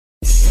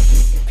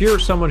if you're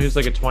someone who's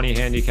like a 20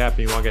 handicap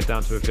and you want to get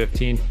down to a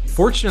 15,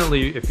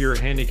 fortunately, if your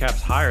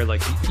handicap's higher, like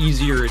the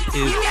easier it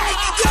is.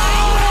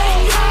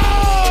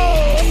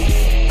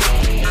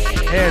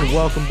 And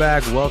welcome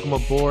back. Welcome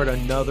aboard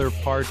another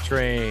Par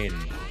Train.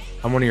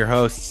 I'm one of your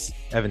hosts,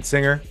 Evan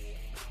Singer.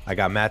 I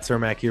got Matt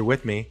Cermak here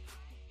with me.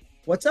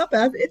 What's up,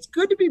 Ev? It's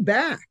good to be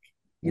back.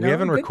 We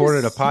haven't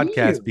recorded a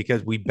podcast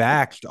because we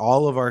batched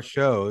all of our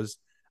shows,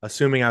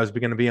 assuming I was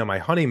going to be on my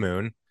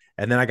honeymoon.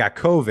 And then I got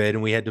COVID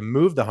and we had to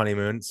move the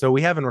honeymoon. So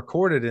we haven't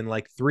recorded in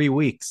like 3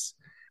 weeks.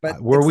 But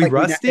were we like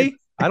rusty?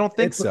 I don't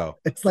think so.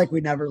 It's like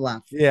we never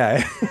left.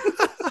 Yeah.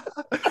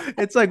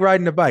 It's like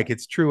riding a bike.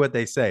 It's true what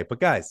they say. But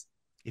guys,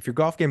 if your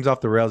golf game's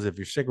off the rails, if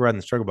you're sick of riding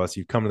the struggle bus,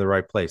 you've come to the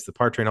right place. The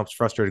Par Train helps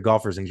frustrated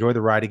golfers enjoy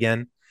the ride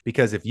again.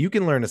 Because if you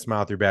can learn to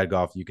smile through bad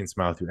golf, you can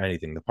smile through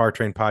anything. The Par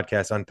Train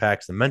podcast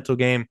unpacks the mental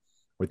game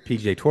with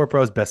PGA Tour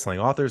pros, best-selling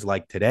authors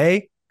like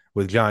today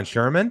with John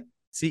Sherman,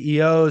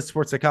 CEOs,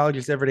 sports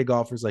psychologists, everyday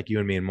golfers like you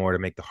and me and more to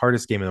make the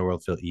hardest game in the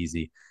world feel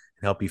easy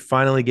and help you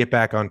finally get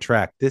back on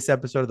track. This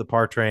episode of the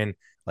Par Train,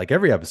 like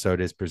every episode,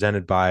 is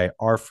presented by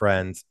our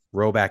friends,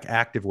 Rhoback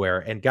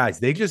Activewear. And guys,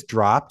 they just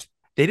dropped,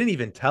 they didn't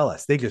even tell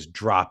us, they just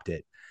dropped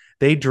it.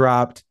 They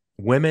dropped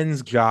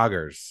women's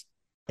joggers.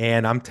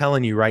 And I'm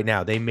telling you right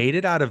now, they made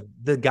it out of,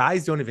 the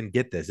guys don't even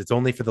get this. It's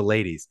only for the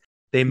ladies.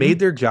 They made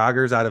their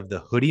joggers out of the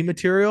hoodie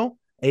material,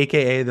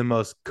 AKA the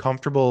most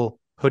comfortable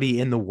hoodie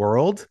in the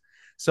world.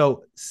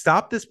 So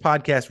stop this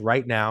podcast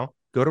right now.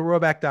 Go to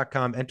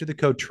rhoback.com, enter the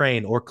code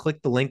TRAIN, or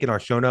click the link in our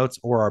show notes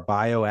or our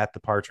bio at the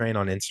Par Train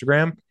on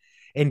Instagram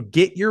and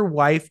get your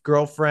wife,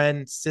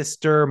 girlfriend,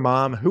 sister,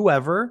 mom,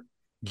 whoever,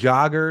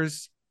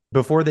 joggers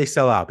before they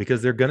sell out,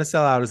 because they're going to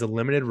sell out as a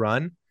limited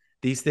run.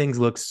 These things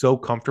look so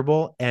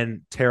comfortable.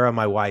 And Tara,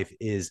 my wife,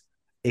 is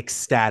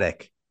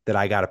ecstatic that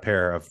I got a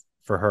pair of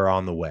for her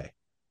on the way.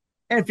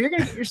 And if you're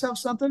going to get yourself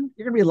something,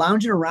 you're going to be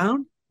lounging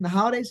around in the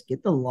holidays,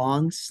 get the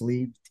long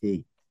sleeve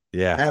tee.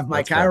 Yeah. I have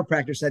my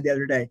chiropractor said the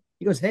other day,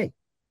 he goes, "Hey, is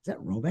that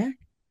Rhoback?"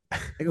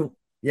 I go,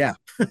 "Yeah."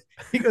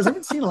 He goes, "I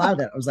haven't seen a lot of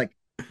that." I was like,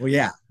 "Well,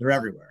 yeah, they're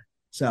everywhere."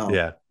 So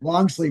yeah,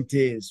 long sleeve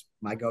tee is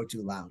my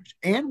go-to lounge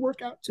and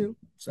workout too.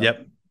 So.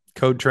 Yep.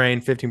 Code TRAIN,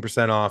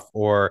 15% off,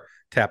 or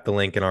tap the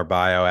link in our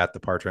bio at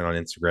the Par Train on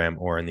Instagram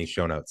or in these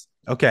show notes.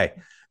 Okay.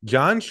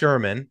 John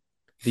Sherman,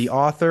 the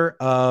author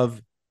of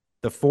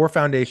The 4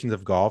 Foundations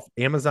of Golf,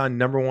 Amazon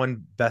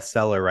 #1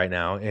 bestseller right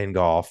now in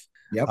golf.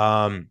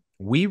 Yep.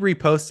 We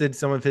reposted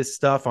some of his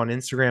stuff on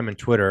Instagram and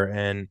Twitter,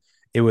 and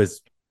it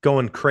was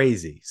going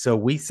crazy. So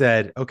we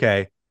said,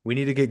 okay, we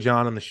need to get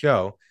John on the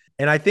show.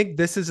 And I think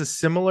this is a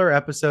similar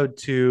episode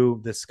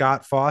to the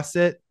Scott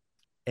Fawcett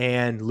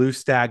and Lou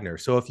Stagner.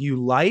 So if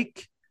you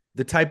like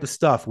the type of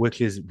stuff which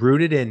is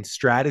rooted in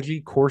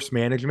strategy, course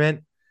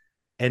management,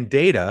 and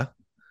data,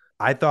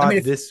 I thought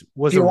this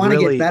was a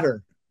really...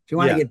 If you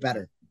want to get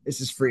better, this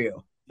is for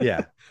you.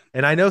 Yeah.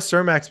 And I know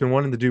Cermak's been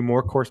wanting to do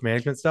more course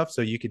management stuff,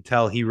 so you could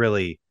tell he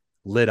really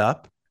lit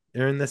up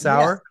during this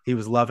hour. He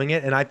was loving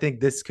it. And I think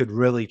this could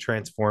really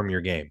transform your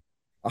game.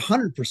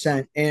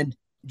 100%. And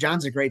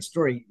John's a great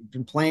story. He's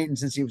been playing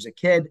since he was a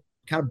kid,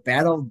 kind of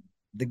battled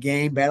the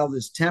game, battled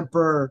his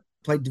temper,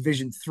 played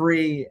Division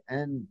III,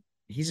 and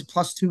he's a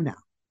 +2 now,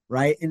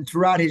 right? And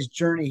throughout his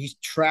journey, he's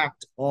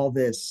tracked all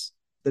this,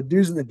 the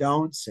do's and the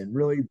don'ts, and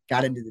really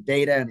got into the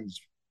data, and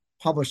he's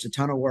published a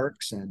ton of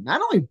works, and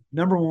not only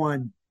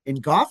 #1 in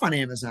golf on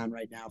Amazon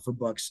right now for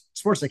books,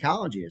 sports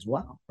psychology as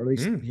well, or at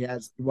least he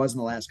was in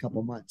the last couple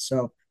of months.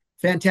 So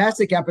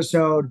fantastic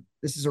episode.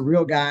 This is a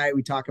real guy.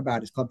 We talk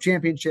about his club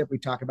championship. We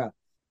talk about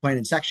playing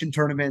in section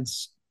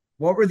tournaments.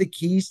 What were the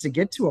keys to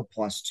get to a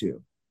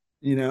 +2?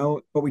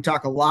 But we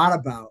talk a lot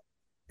about,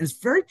 and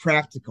it's very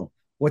practical,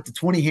 what the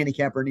 20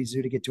 handicapper needs to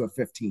do to get to a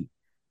 15.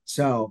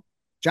 So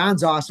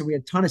John's awesome. We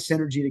had a ton of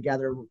synergy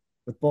together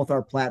with both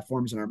our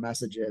platforms and our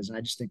messages. And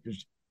I just think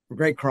there's a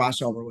great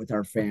crossover with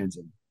our fans,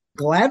 and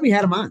glad we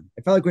had him on.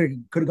 I felt like we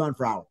could have gone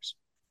for hours.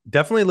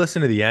 Definitely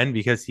listen to the end,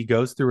 because he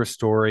goes through a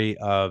story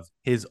of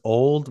his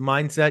old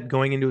mindset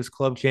going into his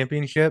club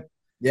championship.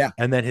 Yeah.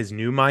 And then his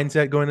new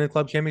mindset going into the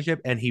club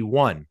championship, and he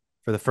won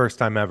for the first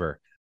time ever.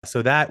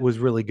 So that was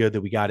really good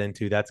that we got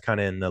into. That's kind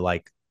of in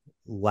the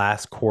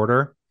last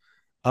quarter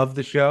of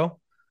the show.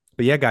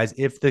 But yeah, guys,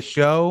 if this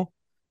show,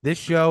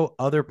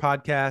 other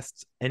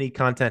podcasts, any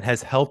content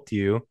has helped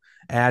you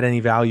add any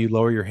value,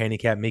 lower your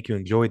handicap, make you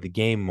enjoy the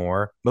game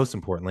more, most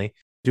importantly,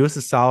 do us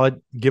a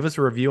solid, give us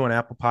a review on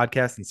Apple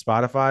Podcasts and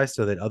Spotify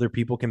so that other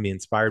people can be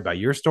inspired by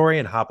your story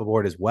and hop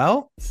aboard as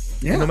well.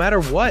 Yeah. And no matter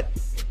what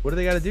do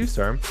they got to do,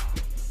 Sir?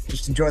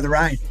 Just enjoy the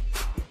ride.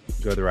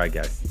 Enjoy the ride,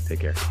 guys.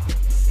 Take care.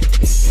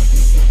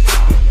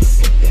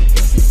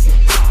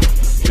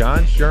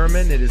 John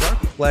Sherman, it is our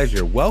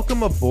pleasure.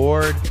 Welcome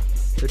aboard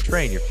the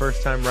train. Your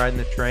first time riding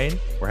the train.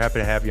 We're happy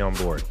to have you on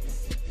board.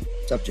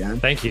 What's up,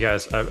 John? Thank you,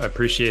 guys. I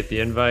appreciate the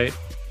invite.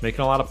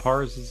 Making a lot of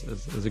pars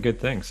is a good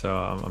thing. So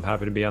I'm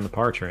happy to be on the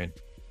Par Train.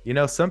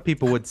 Some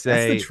people would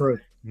say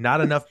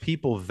not enough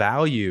people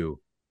value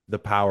the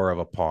power of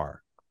a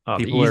par.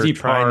 People are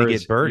trying to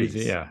get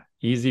birdies.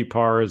 Easy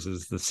pars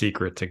is the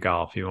secret to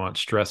golf. You want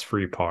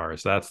stress-free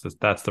pars. That's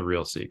the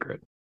real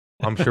secret.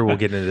 I'm sure we'll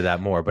get into that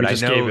more, but We I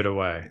just gave know it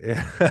away.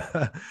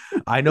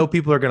 I know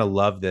people are going to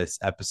love this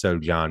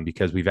episode, John,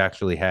 because we've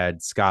actually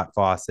had Scott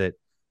Fawcett,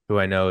 who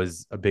I know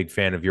is a big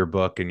fan of your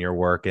book and your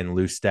work, and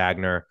Lou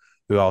Stagner,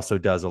 who also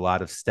does a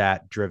lot of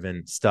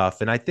stat-driven stuff.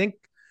 And I think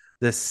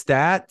the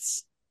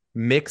stats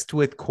mixed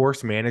with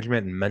course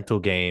management and mental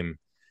game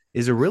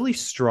is a really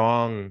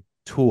strong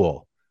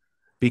tool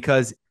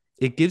because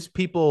it gives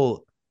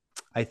people,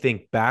 I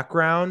think,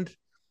 background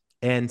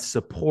and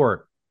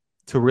support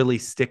to really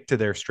stick to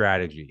their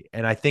strategy.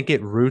 And I think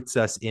it roots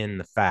us in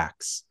the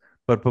facts.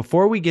 But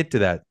before we get to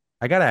that,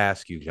 I got to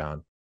ask you,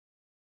 John,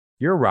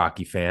 you're a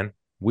Rocky fan.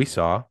 We're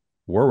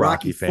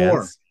Rocky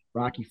fans.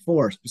 Rocky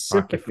Four Rocky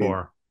specifically.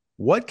 Four.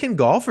 What can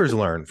golfers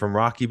learn from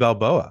Rocky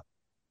Balboa?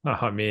 Oh,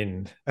 I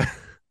mean,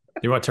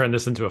 you want to turn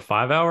this into a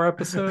 5-hour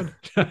episode?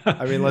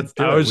 I mean, let's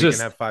do I it. was We just,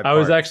 can have 5 I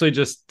was parts. actually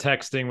just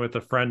texting with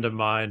a friend of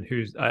mine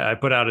who's, I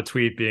put out a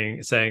tweet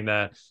saying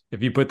that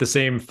if you put the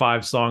same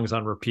 5 songs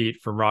on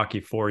repeat from Rocky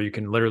 4, you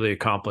can literally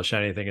accomplish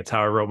anything. It's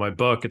how I wrote my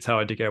book. It's how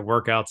I did get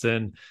workouts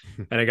in.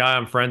 And a guy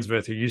I'm friends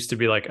with who used to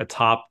be like a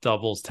top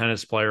doubles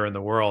tennis player in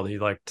the world, he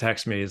like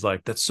texts me. He's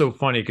like, "That's so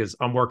funny because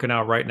I'm working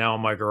out right now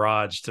in my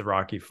garage to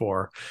Rocky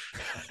 4."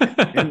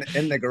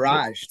 in the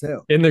garage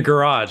too. In the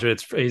garage.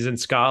 He's in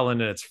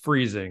Scotland and it's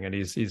freezing and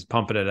he's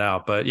pumping it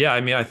out. But yeah,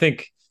 I mean, I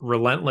think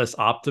relentless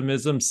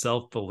optimism,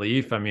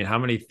 self-belief. I mean, how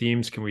many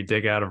themes can we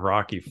dig out of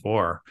Rocky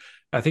 4?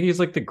 I think he's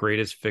like the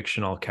greatest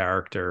fictional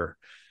character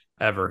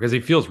ever because he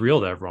feels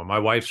real to everyone. My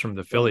wife's from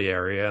the Philly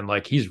area and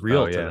like he's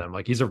real to them.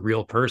 Like he's a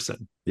real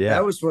person. Yeah.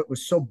 That was what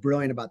was so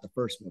brilliant about the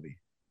first movie.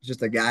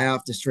 Just a guy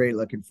off the street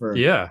looking for a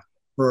break.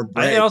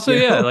 I also,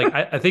 like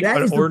I think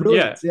that is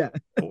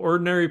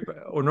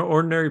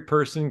ordinary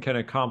person can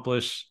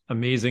accomplish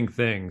amazing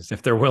things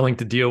if they're willing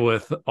to deal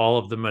with all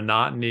of the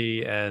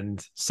monotony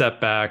and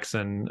setbacks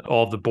and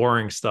all the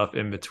boring stuff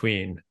in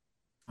between.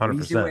 100%.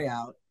 Easy way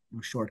out,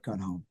 no shortcut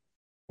home.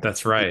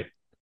 That's right.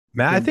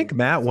 Matt, I think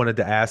Matt wanted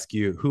to ask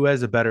you who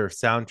has a better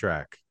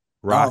soundtrack,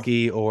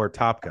 Rocky or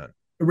Top Gun?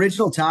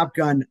 Original Top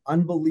Gun,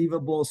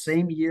 unbelievable.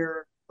 Same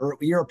year or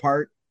year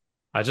apart.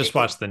 I just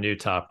watched the new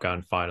Top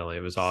Gun finally.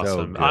 It was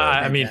awesome. So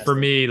I mean, for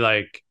me,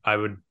 like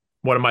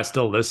what am I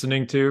still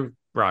listening to?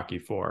 Rocky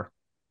 4.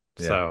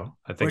 Yeah. So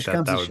I think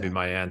that would be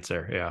my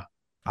answer. Yeah.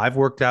 I've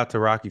worked out to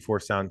Rocky 4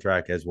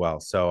 soundtrack as well.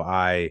 So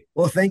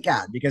well, thank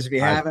God, because if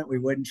you haven't, we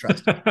wouldn't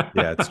trust it.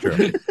 Yeah, it's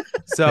true.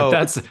 So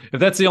if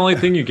that's the only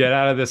thing you get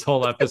out of this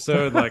whole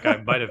episode, like I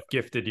might have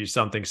gifted you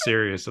something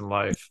serious in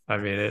life. I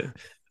mean,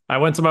 I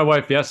went to my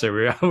wife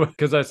yesterday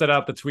because I set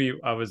out the tweet.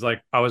 I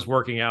was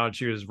working out and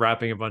she was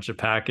wrapping a bunch of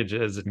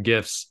packages and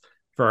gifts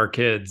for our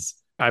kids.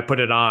 I put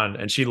it on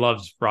and she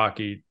loves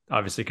Rocky,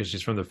 obviously, because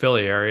she's from the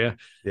Philly area.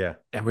 Yeah.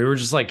 And we were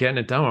just like getting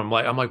it done. I'm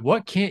like,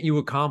 what can't you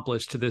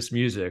accomplish to this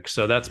music?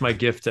 So that's my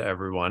gift to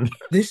everyone.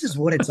 This is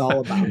what it's all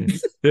about.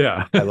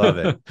 Yeah. I love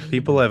it.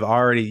 People have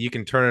you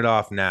can turn it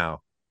off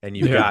now and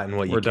you've gotten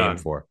what you came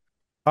for.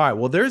 All right.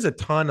 Well, there's a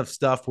ton of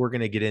stuff we're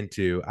going to get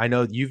into. I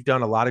know you've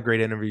done a lot of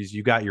great interviews.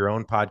 You got your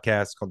own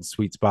podcast called the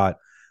Sweet Spot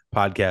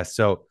Podcast.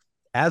 So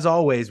as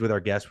always with our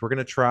guests, we're going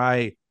to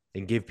try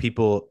and give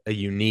people a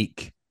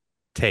unique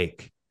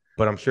take,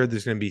 but I'm sure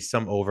there's going to be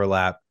some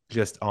overlap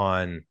just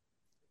on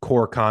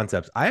core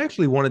concepts. I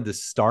actually wanted to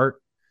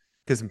start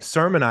because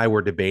Sherman and I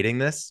were debating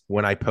this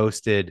when I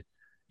posted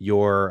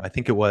I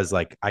think it was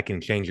like, I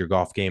can change your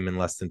golf game in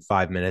less than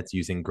 5 minutes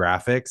using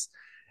graphics.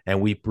 And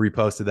we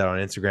reposted that on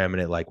Instagram and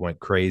it like went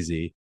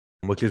crazy,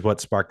 which is what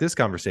sparked this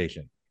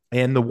conversation.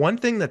 And the one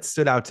thing that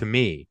stood out to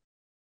me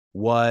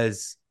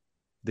was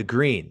the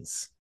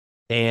greens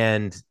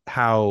and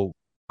how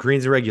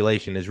greens and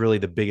regulation is really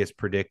the biggest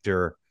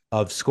predictor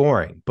of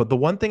scoring. But the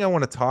one thing I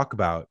want to talk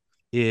about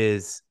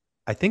is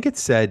I think it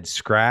said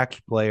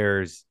scratch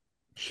players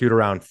shoot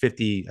around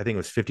 50. I think it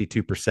was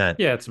 52%.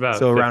 Yeah, it's about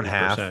so around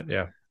half.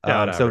 Yeah. So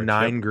average,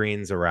 9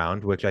 greens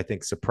around, which I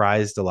think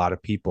surprised a lot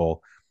of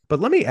people. But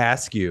let me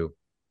ask you,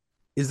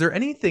 is there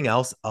anything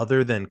else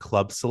other than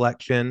club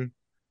selection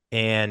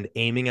and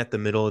aiming at the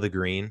middle of the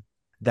green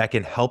that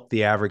can help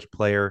the average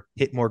player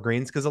hit more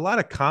greens? Because a lot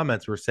of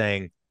comments were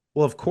saying,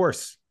 well, of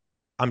course,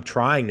 I'm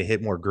trying to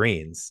hit more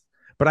greens.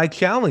 But I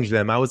challenged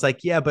them. I was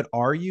like, yeah, but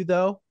are you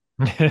though?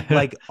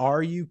 Like,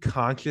 are you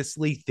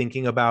consciously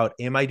thinking about,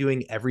 am I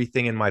doing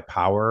everything in my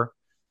power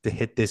to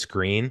hit this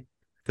green?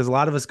 Because a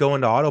lot of us go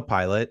into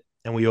autopilot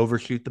and we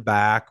overshoot the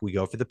back. We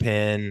go for the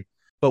pin.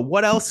 But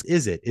what else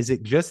is it? Is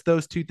it just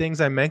those 2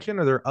 things I mentioned?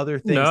 Or are there other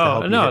things to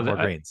help you hit more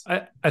greens?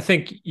 I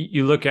think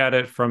you look at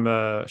it from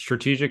a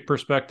strategic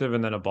perspective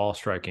and then a ball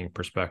striking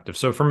perspective.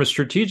 So from a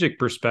strategic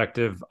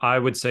perspective, I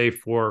would say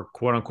for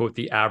quote unquote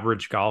the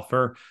average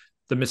golfer,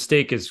 the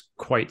mistake is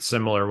quite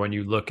similar when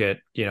you look at,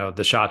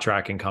 the shot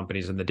tracking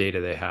companies and the data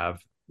they have.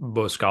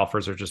 Most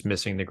golfers are just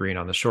missing the green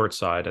on the short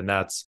side. And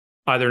that's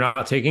either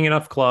not taking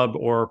enough club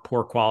or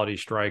poor quality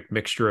strike,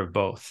 mixture of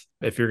both.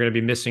 If you're going to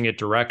be missing it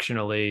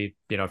directionally,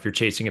 if you're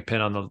chasing a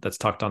pin that's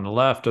tucked on the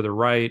left or the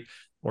right,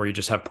 or you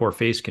just have poor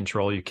face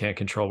control, you can't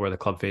control where the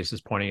club face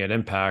is pointing at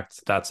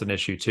impact, that's an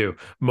issue too.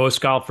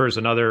 Most golfers,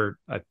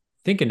 I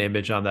think an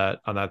image on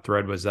that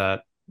thread was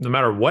that no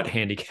matter what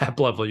handicap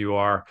level you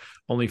are,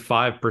 only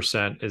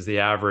 5% is the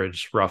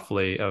average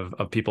roughly of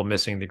people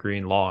missing the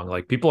green long.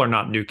 Like people are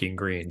not nuking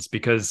greens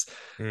because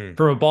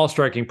from a ball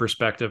striking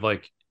perspective,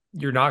 like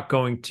you're not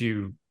going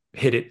to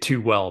hit it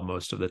too well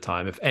most of the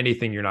time. If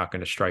anything, you're not going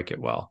to strike it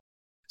well.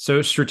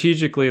 So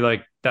strategically,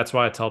 like that's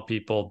why I tell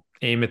people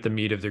aim at the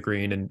meat of the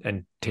green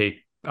and take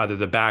either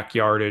the back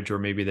yardage or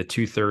maybe the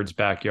 2/3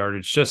 back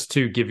yardage just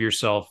to give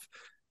yourself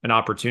an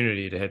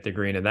opportunity to hit the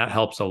green. And that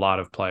helps a lot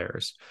of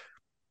players.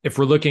 If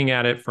we're looking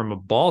at it from a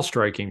ball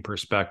striking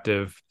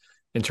perspective,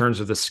 in terms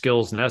of the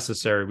skills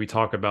necessary, we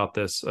talk about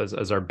this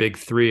as our big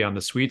three on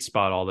the sweet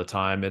spot all the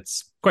time.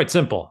 It's quite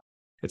simple.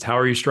 It's how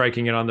are you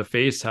striking it on the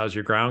face? How's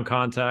your ground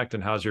contact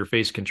and how's your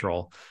face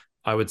control?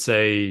 I would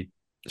say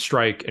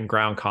strike and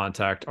ground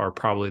contact are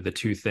probably the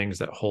two things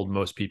that hold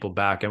most people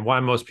back and why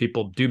most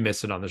people do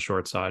miss it on the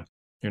short side.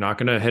 You're not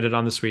going to hit it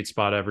on the sweet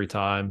spot every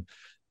time.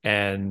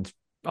 And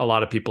a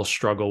lot of people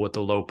struggle with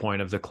the low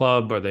point of the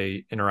club. Are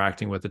they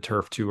interacting with the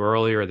turf too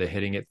early? Are they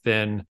hitting it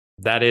thin?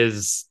 That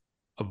is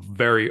a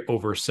very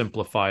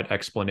oversimplified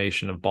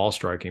explanation of ball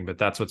striking, but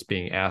that's what's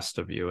being asked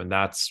of you. And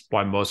that's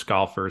why most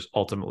golfers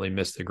ultimately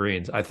miss the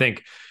greens. I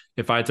think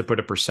if I had to put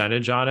a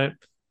percentage on it,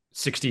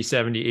 60,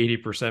 70,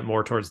 80%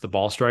 more towards the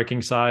ball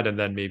striking side, and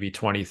then maybe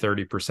 20,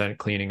 30%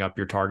 cleaning up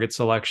your target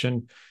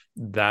selection.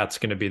 That's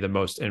going to be the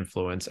most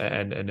influence.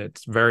 And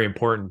it's very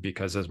important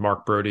because as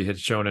Mark Brody has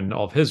shown in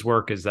all of his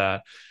work is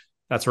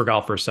that's where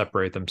golfers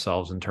separate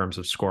themselves in terms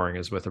of scoring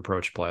is with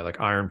approach play, like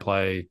iron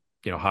play,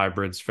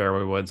 hybrids,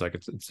 fairway woods, like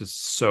it's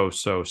just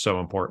so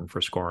important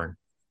for scoring.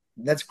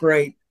 That's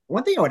great.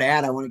 One thing I would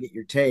add, I want to get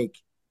your take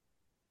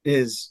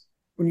is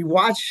when you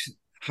watch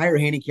higher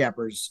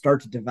handicappers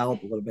start to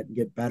develop a little bit and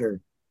get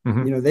better,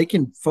 they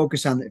can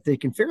focus on, if they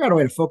can figure out a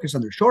way to focus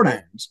on their short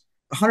irons,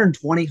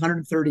 120,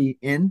 130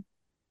 in,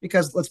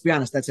 because let's be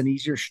honest, that's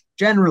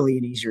generally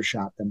an easier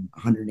shot than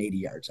 180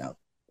 yards out.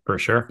 For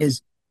sure.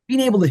 Is being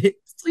able to hit,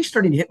 at least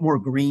starting to hit more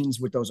greens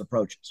with those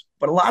approaches.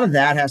 But a lot of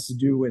that has to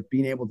do with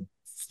being able to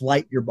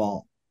flight your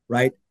ball,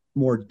 right?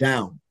 More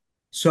down.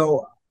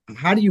 So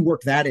how do you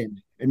work that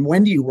in? And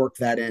when do you work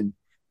that in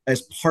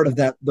as part of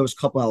those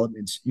couple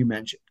elements you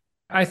mentioned?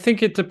 I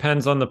think it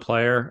depends on the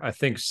player. I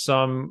think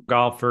some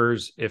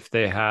golfers, if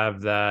they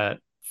have that,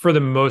 for the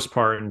most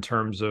part, in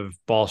terms of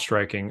ball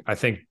striking, I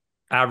think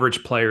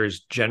average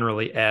players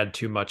generally add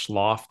too much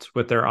loft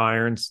with their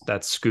irons.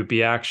 That's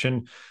scoopy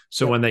action.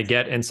 So when they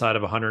get inside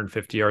of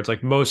 150 yards,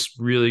 like most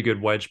really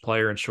good wedge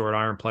player and short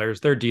iron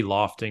players, they're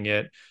de-lofting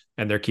it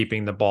and they're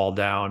keeping the ball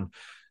down.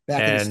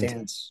 Back in the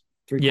stance.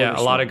 Yeah,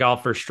 a lot of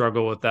golfers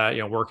struggle with that,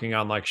 working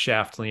on like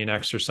shaft lean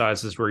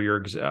exercises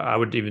where I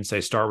would even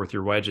say start with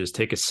your wedges,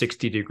 take a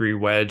 60-degree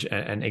wedge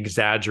and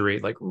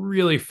exaggerate, like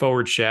really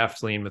forward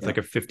shaft lean with like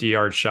a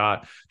 50-yard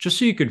shot, just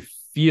so you could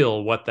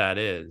feel what that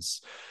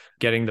is.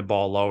 Getting the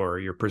ball lower,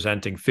 you're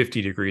presenting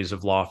 50 degrees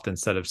of loft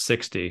instead of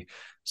 60.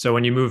 So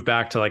when you move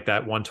back to like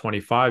that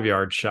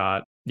 125-yard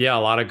shot, a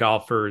lot of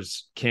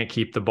golfers can't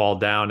keep the ball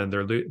down and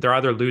they're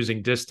either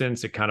losing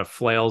distance. It kind of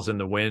flails in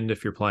the wind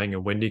if you're playing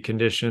in windy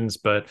conditions.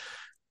 But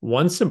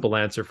one simple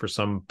answer for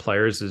some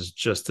players is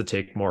just to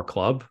take more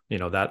club.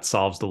 That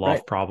solves the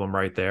loft problem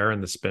right there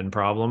and the spin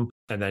problem.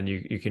 And then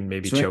you can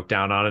maybe choke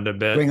down on it a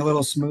bit. Swing a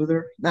little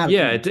smoother.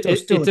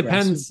 It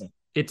depends.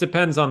 It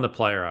depends on the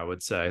player, I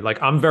would say.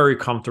 Like I'm very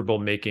comfortable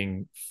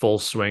making full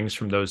swings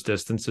from those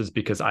distances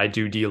because I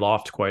do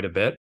de-loft quite a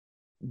bit.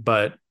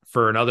 But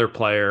for another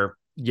player,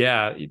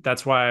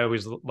 that's why I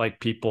always like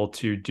people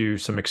to do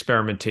some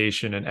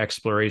experimentation and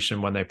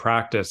exploration when they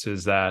practice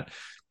is that,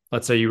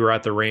 let's say you were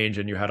at the range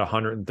and you had a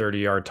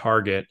 130-yard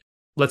target.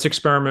 Let's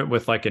experiment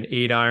with like an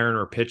 8-iron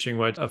or pitching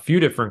wedge, a few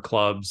different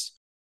clubs.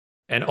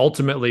 And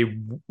ultimately,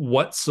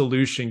 what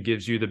solution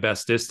gives you the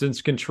best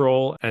distance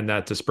control and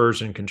that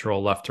dispersion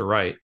control left to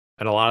right?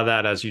 And a lot of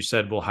that, as you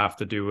said, will have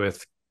to do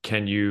with,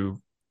 can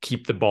you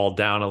keep the ball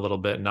down a little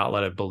bit and not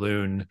let it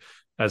balloon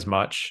as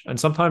much? And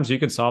sometimes you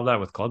can solve that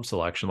with club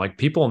selection. Like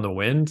people in the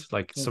wind,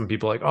 like some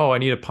people like, oh, I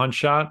need a punch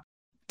shot.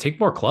 Take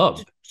more club.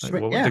 Let's keep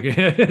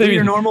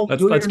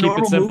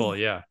it simple. Move.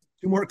 Yeah.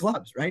 Do more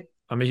clubs, right?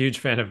 I'm a huge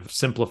fan of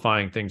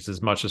simplifying things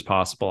as much as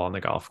possible on the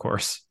golf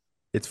course.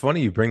 It's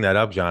funny you bring that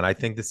up, John. I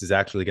think this is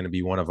actually going to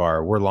be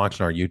we're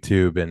launching our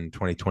YouTube in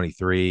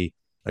 2023.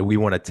 And we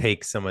want to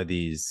take some of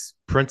these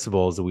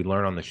principles that we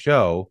learn on the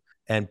show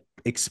and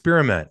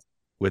experiment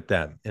with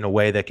them in a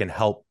way that can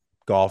help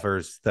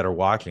golfers that are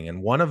watching.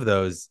 And one of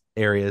those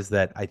areas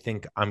that I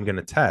think I'm going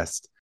to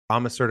test,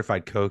 I'm a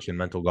certified coach in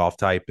mental golf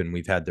type, and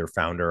we've had their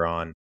founder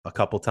on a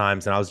couple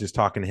times. And I was just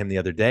talking to him the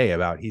other day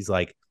about, he's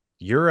like,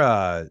 you're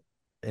an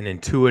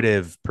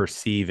intuitive,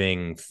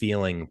 perceiving,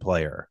 feeling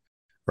player.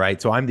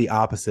 Right. So I'm the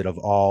opposite of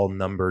all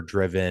number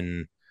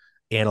driven,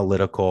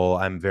 analytical.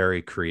 I'm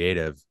very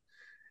creative.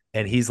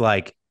 And he's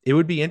like, it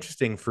would be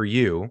interesting for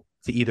you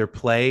to either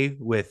play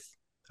with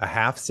a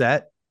half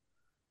set,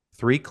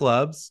 3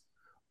 clubs,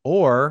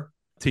 or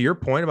to your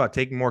point about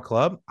taking more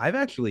club, I've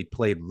actually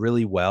played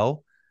really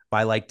well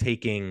by like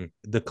taking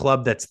the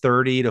club that's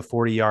 30 to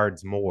 40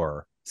 yards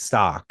more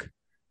stock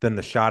than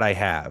the shot I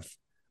have,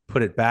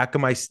 put it back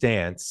in my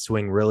stance,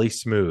 swing really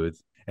smooth,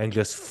 and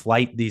just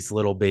flight these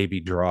little baby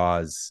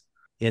draws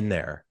in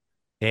there.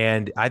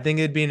 And I think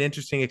it'd be an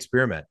interesting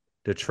experiment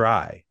to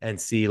try and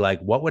see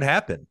like what would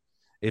happen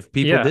if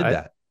people Yeah, did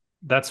that.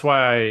 that's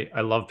why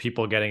I love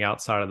people getting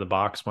outside of the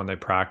box when they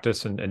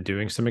practice and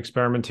doing some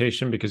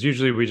experimentation, because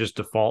usually we just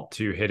default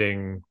to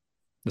hitting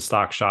the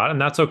stock shot, and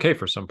that's okay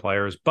for some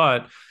players.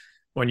 But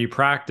when you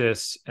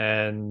practice,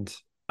 and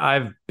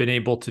I've been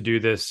able to do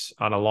this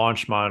on a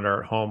launch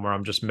monitor at home where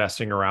I'm just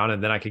messing around,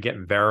 and then I could get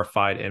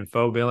verified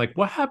info being like,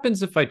 what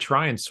happens if I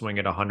try and swing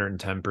at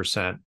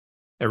 110%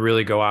 and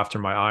really go after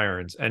my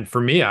irons? And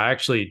for me,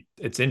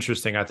 it's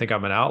interesting. I think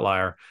I'm an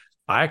outlier.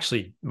 My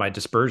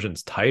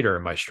dispersion's tighter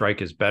and my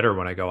strike is better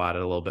when I go at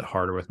it a little bit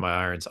harder with my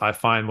irons. I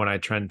find when I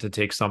tend to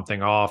take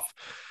something off,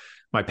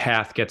 my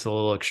path gets a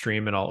little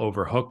extreme and I'll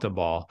overhook the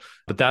ball.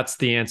 But that's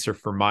the answer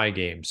for my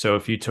game. So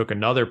if you took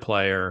another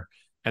player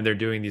and they're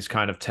doing these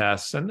kind of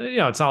tests, and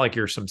it's not like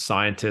you're some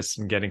scientist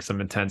and getting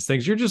some intense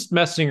things, you're just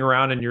messing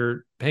around and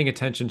you're paying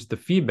attention to the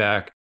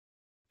feedback.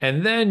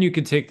 And then you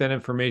can take that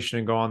information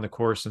and go on the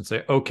course and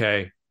say,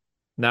 okay,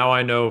 now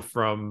I know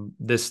from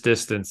this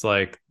distance,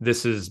 like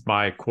this is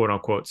my quote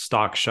unquote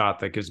stock shot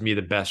that gives me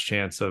the best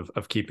chance of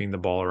keeping the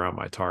ball around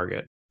my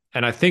target.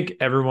 And I think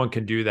everyone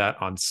can do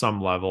that on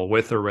some level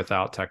with or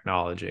without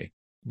technology.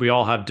 We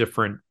all have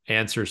different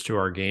answers to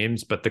our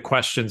games, but the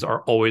questions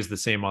are always the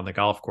same on the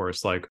golf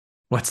course. Like,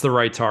 what's the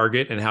right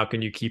target and how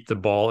can you keep the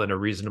ball in a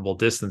reasonable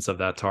distance of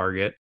that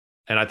target?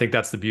 And I think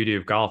that's the beauty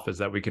of golf, is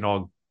that we can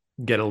all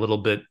get a little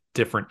bit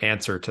different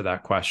answer to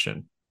that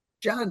question.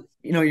 John,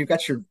 you've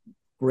got your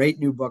great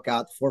new book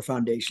out, The Four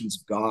Foundations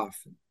of Golf.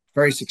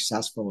 Very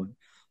successful. And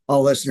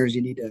all listeners,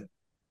 you need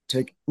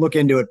to look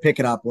into it, pick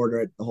it up,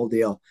 order it, the whole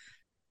deal.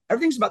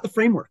 Everything's about the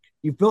framework.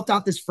 You've built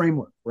out this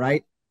framework,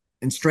 right?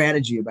 And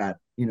strategy about,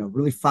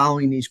 really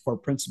following these core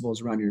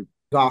principles around your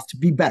golf to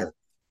be better.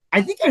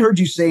 I think I heard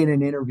you say in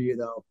an interview,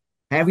 though,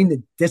 having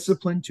the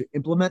discipline to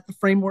implement the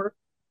framework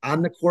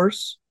on the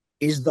course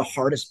is the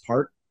hardest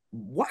part.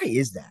 Why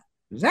is that?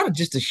 Is that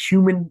just a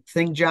human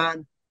thing,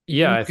 John?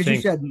 Yeah, Because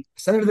you said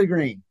center of the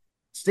green,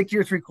 stick to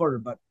your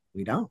 3/4, but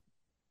we don't.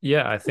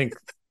 Yeah, I think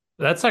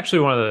that's actually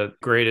one of the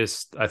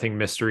greatest, I think,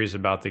 mysteries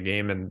about the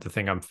game, and the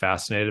thing I'm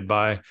fascinated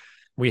by.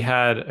 We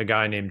had a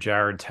guy named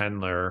Jared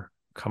Tendler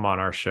come on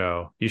our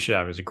show. You should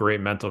have him. He's a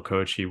great mental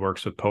coach. He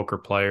works with poker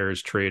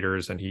players,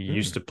 traders, and he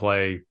used to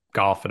play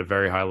golf at a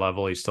very high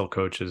level. He still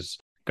coaches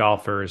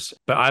golfers.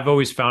 But I've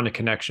always found a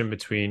connection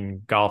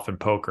between golf and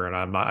poker, and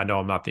I know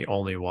I'm not the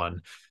only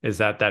one, is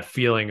that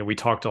feeling. And we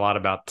talked a lot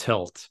about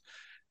tilt.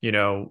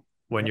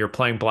 When you're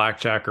playing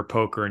blackjack or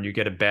poker and you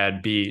get a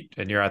bad beat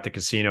and you're at the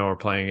casino or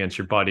playing against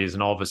your buddies,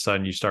 and all of a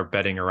sudden you start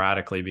betting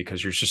erratically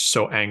because you're just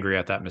so angry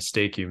at that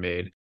mistake you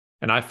made.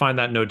 And I find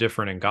that no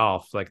different in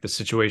golf. Like, the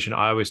situation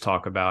I always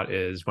talk about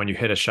is when you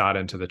hit a shot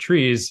into the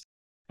trees.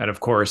 And of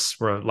course,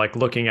 we're like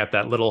looking at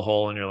that little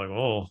hole and you're like,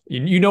 oh,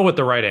 you know what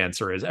the right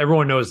answer is.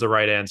 Everyone knows the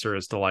right answer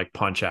is to like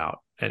punch out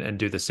and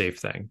do the safe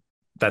thing.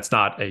 That's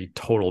not a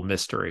total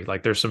mystery.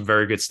 Like, there's some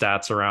very good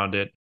stats around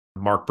it.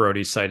 Mark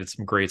Brody cited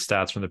some great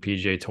stats from the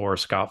PGA Tour,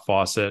 Scott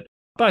Fawcett.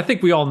 But I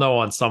think we all know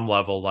on some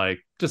level, like,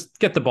 just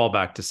get the ball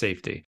back to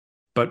safety.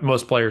 But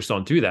most players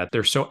don't do that.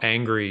 They're so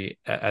angry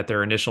at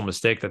their initial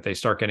mistake that they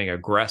start getting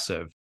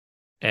aggressive.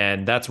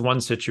 And that's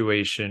one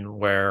situation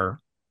where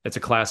it's a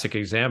classic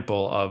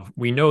example of,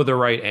 we know the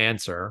right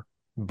answer,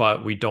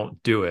 but we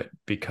don't do it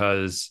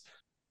because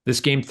this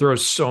game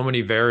throws so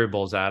many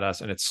variables at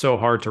us, and it's so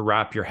hard to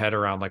wrap your head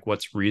around like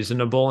what's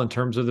reasonable in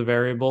terms of the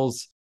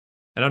variables.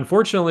 And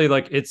unfortunately,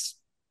 like, it's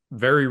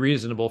very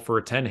reasonable for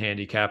a 10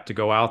 handicap to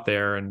go out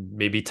there and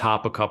maybe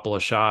top a couple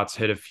of shots,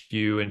 hit a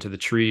few into the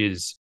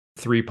trees,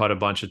 three putt a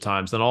bunch of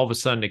times. Then all of a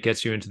sudden it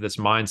gets you into this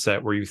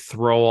mindset where you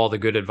throw all the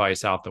good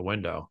advice out the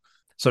window.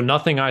 So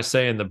nothing I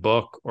say in the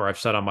book or I've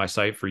said on my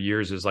site for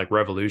years is like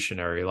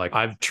revolutionary. Like,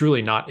 I've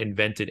truly not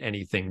invented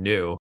anything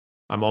new.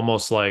 I'm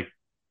almost like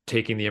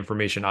taking the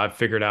information I've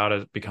figured out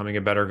as becoming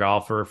a better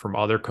golfer from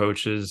other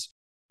coaches,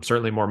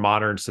 certainly more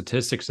modern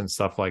statistics and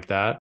stuff like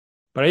that.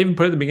 But I even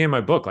put at the beginning of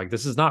my book, like,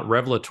 this is not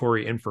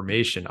revelatory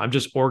information. I'm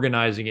just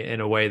organizing it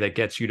in a way that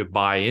gets you to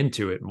buy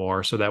into it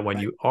more, so that when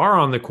you are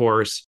on the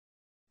course,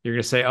 you're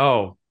going to say,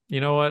 oh,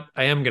 you know what?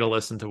 I am going to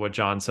listen to what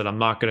John said. I'm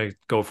not going to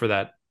go for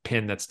that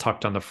pin that's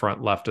tucked on the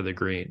front left of the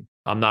green.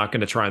 I'm not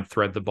going to try and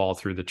thread the ball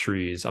through the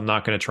trees. I'm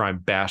not going to try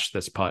and bash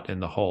this putt in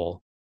the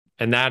hole.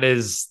 And that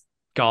is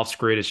golf's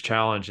greatest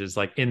challenge, is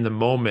like, in the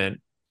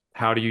moment,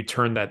 how do you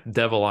turn that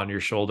devil on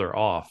your shoulder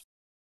off?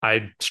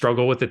 I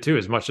struggle with it too.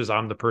 As much as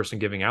I'm the person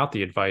giving out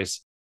the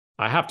advice,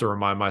 I have to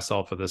remind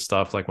myself of this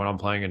stuff. Like, when I'm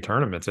playing in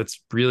tournaments,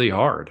 it's really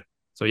hard.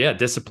 So yeah,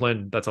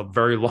 discipline, that's a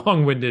very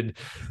long-winded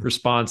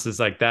response, is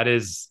like, that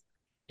is,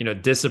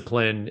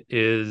 discipline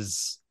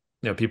is,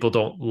 people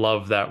don't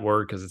love that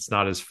word because it's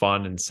not as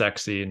fun and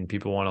sexy, and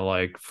people want to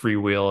like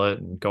freewheel it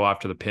and go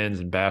after the pins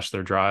and bash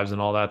their drives and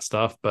all that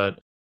stuff. But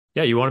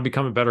Yeah, you want to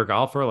become a better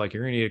golfer, like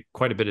you're going to need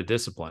quite a bit of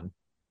discipline.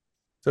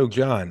 So,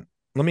 John,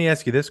 let me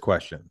ask you this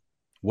question.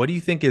 What do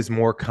you think is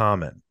more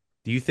common?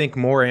 Do you think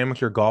more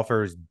amateur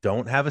golfers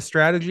don't have a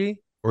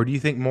strategy, or do you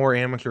think more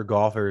amateur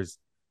golfers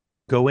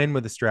go in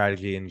with a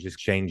strategy and just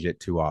change it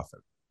too often?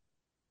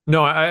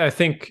 No, I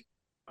think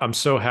I'm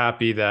so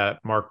happy that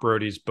Mark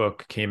Brody's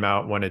book came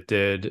out when it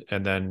did.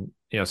 And then,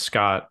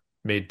 Scott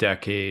made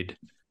Decade,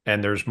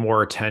 and there's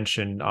more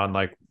attention on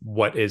like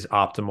what is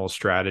optimal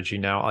strategy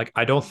now. Like,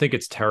 I don't think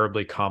it's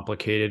terribly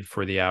complicated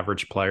for the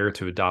average player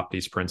to adopt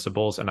these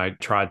principles. And I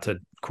tried to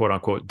quote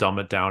unquote dumb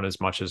it down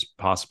as much as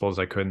possible as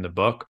I could in the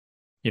book.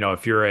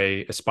 If you're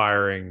a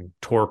aspiring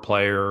tour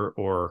player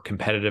or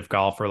competitive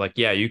golfer, like,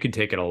 yeah, you can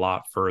take it a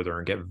lot further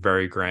and get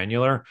very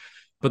granular,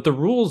 but the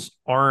rules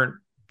aren't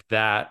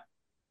that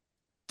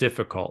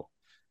difficult.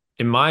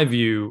 In my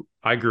view,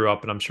 I grew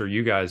up, and I'm sure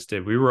you guys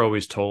did, we were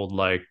always told,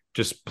 like,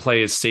 just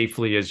play as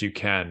safely as you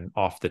can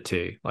off the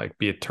tee, like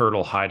be a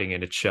turtle hiding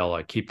in its shell,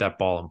 like keep that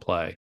ball in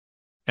play.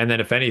 And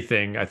then if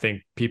anything, I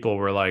think people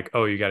were like,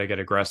 oh, you got to get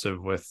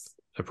aggressive with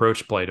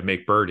approach play to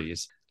make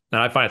birdies. And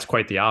I find it's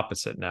quite the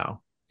opposite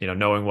now.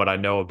 Knowing what I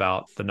know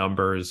about the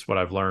numbers, what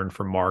I've learned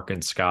from Mark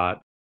and Scott,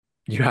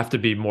 you have to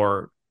be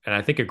more, and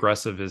I think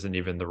aggressive isn't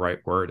even the right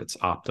word, it's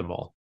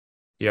optimal.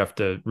 You have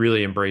to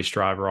really embrace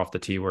driver off the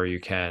tee where you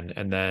can.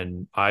 And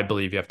then I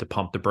believe you have to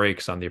pump the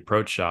brakes on the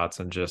approach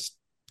shots and just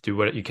do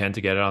what you can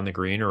to get it on the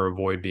green or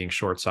avoid being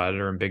short-sighted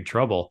or in big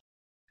trouble.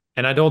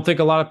 And I don't think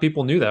a lot of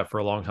people knew that for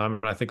a long time.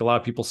 And I think a lot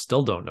of people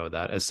still don't know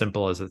that, as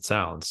simple as it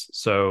sounds.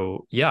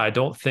 So yeah, I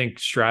don't think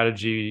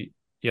strategy,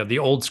 the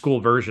old school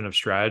version of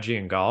strategy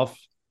in golf,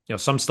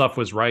 some stuff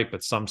was right,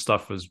 but some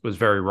stuff was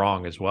very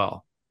wrong as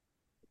well.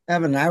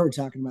 Evan and I were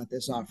talking about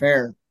this off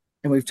air,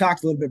 and we've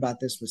talked a little bit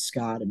about this with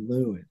Scott and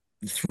Lou.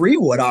 The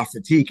 3-wood off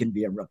the tee can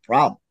be a real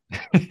problem.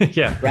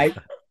 Yeah. Right.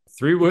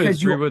 Three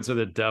woods are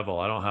the devil.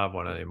 I don't have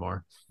one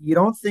anymore. You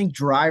don't think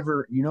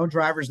driver's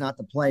not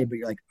the play, but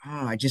you're like,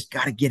 oh, I just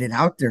got to get it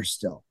out there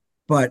still.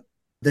 But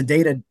the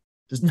data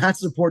does not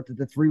support that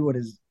the 3-wood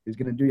is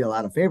going to do you a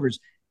lot of favors.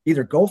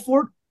 Either go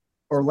for it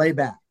or lay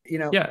back.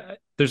 Yeah,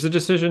 there's a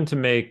decision to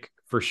make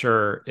for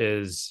sure.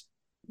 Is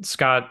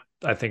Scott,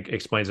 I think,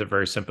 explains it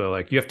very simply.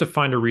 Like, you have to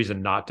find a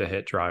reason not to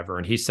hit driver.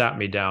 And he sat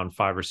me down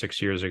 5 or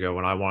 6 years ago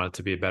when I wanted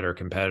to be a better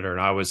competitor. And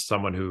I was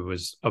someone who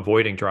was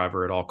avoiding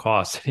driver at all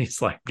costs. And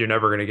he's like, you're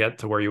never going to get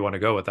to where you want to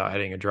go without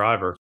hitting a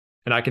driver.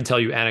 And I can tell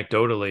you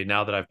anecdotally,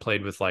 now that I've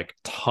played with like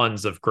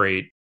tons of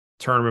great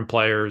tournament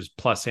players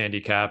plus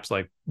handicaps,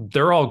 like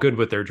they're all good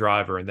with their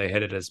driver and they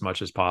hit it as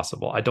much as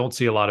possible. I don't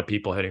see a lot of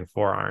people hitting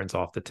 4-irons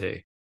off the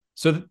tee.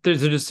 So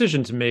there's a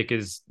decision to make.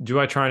 Is, do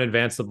I try and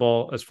advance the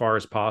ball as far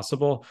as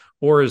possible?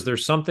 Or is there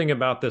something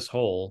about this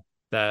hole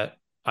that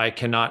I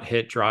cannot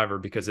hit driver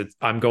because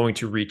I'm going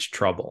to reach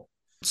trouble?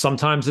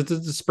 Sometimes it's a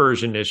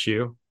dispersion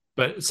issue,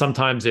 but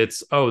sometimes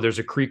it's, oh, there's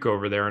a creek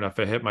over there, and if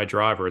I hit my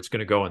driver, it's going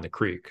to go in the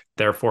creek.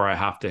 Therefore, I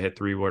have to hit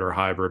 3-wood or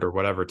hybrid or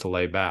whatever to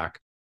lay back.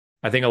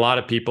 I think a lot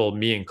of people,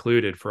 me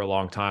included, for a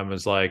long time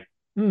was like,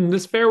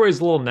 this fairway is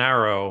a little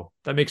narrow.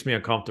 That makes me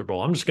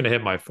uncomfortable. I'm just going to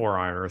hit my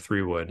 4-iron or a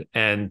 3-wood.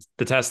 And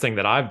the testing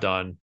that I've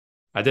done,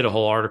 I did a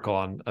whole article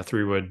on a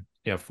 3-wood,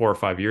 4 or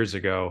 5 years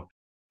ago.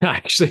 I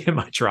actually hit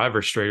my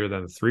driver straighter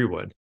than the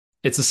 3-wood.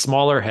 It's a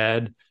smaller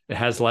head. It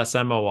has less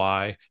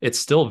MOI. It's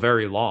still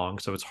very long,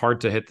 so it's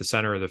hard to hit the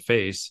center of the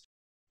face.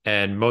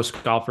 And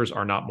most golfers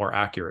are not more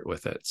accurate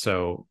with it.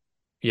 So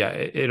yeah,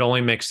 it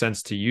only makes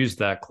sense to use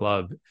that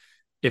club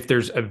if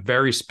there's a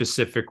very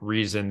specific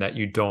reason that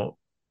you don't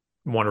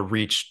want to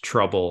reach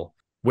trouble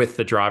with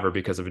the driver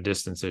because of a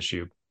distance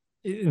issue.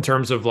 In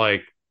terms of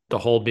like the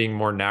hole being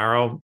more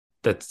narrow,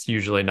 that's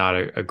usually not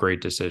a great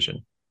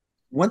decision.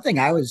 One thing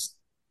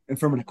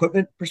from an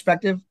equipment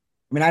perspective,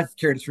 I mean, I've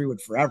carried a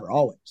 3-wood forever,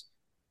 always.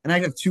 And I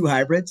have 2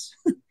 hybrids,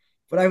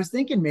 but I was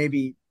thinking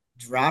maybe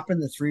dropping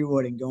the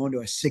 3-wood and going to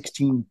a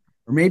 16,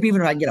 or maybe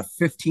even if I can get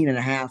a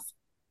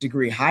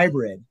 15.5-degree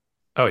hybrid.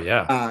 Oh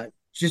yeah.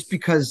 Just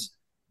because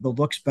the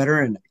look's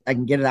better and I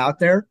can get it out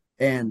there.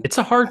 And it's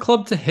a hard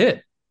club to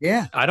hit.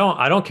 Yeah. I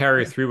don't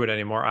carry a 3-wood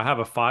anymore. I have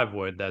a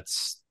 5-wood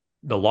that's,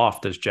 the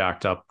loft is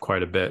jacked up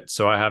quite a bit.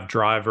 So I have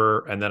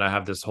driver, and then I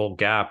have this whole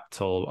gap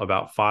till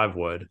about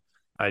 5-wood.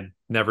 I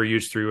never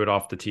used 3-wood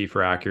off the tee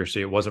for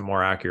accuracy. It wasn't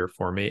more accurate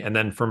for me. And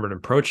then from an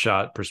approach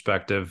shot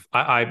perspective,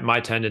 my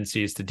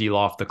tendency is to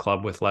de-loft the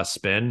club with less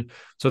spin.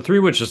 So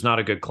 3-wood's just not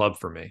a good club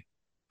for me.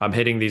 I'm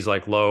hitting these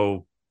like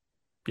low,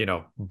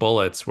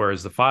 bullets,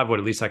 whereas the 5-wood,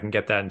 at least I can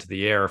get that into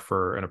the air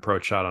for an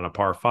approach shot on a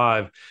par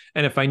 5.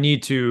 And if I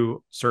need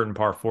to, certain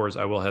par 4s,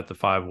 I will hit the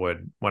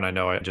 5-wood when I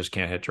know I just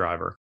can't hit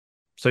driver.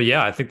 So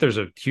yeah, I think there's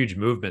a huge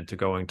movement to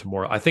going to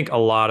more. I think a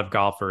lot of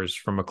golfers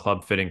from a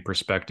club fitting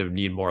perspective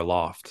need more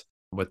loft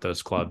with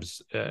those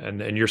clubs.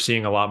 And you're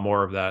seeing a lot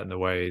more of that in the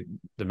way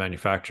the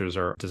manufacturers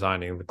are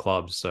designing the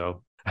clubs.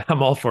 So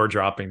I'm all for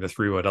dropping the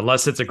 3-wood,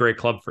 unless it's a great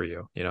club for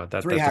you.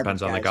 That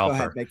depends on the golfer. Go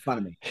ahead, make fun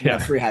of me. Yeah,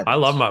 3 hybrids. I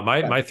love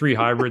my 3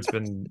 hybrid's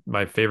been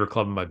my favorite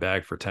club in my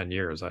bag for 10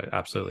 years. I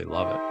absolutely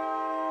love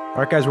it. All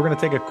right, guys, we're going to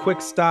take a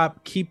quick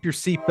stop. Keep your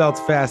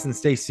seatbelts fast and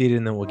stay seated,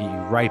 and then we'll get you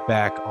right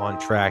back on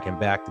track and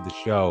back to the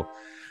show.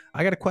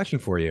 I got a question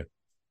for you.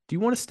 Do you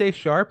want to stay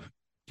sharp?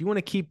 Do you want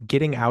to keep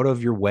getting out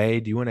of your way?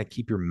 Do you want to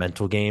keep your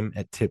mental game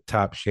at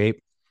tip-top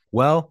shape?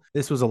 Well,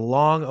 this was a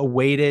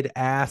long-awaited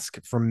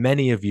ask from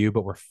many of you,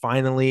 but we're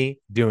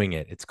finally doing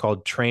it. It's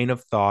called Train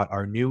of Thought,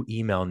 our new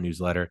email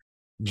newsletter,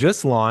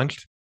 just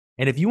launched.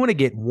 And if you want to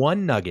get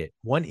one nugget,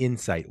 one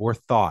insight or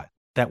thought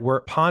that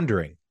we're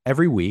pondering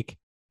every week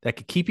that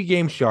could keep your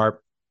game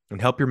sharp and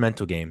help your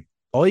mental game,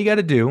 all you got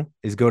to do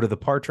is go to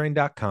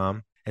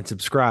thepartrain.com and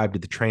subscribe to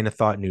the Train of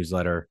Thought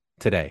newsletter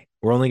today.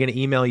 We're only going to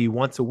email you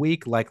once a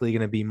week, likely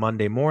going to be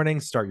Monday morning.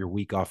 Start your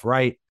week off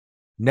right.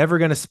 Never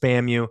going to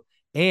spam you.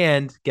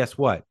 And guess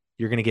what?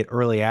 You're going to get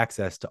early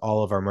access to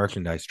all of our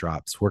merchandise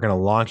drops. We're going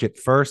to launch it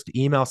first,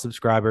 email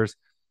subscribers,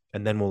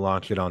 and then we'll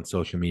launch it on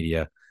social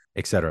media,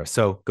 etc.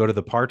 So go to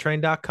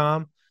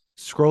thepartrain.com,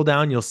 scroll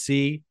down, you'll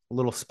see a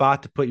little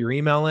spot to put your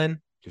email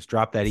in. Just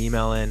drop that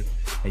email in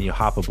and you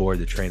hop aboard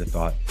the Train of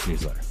Thought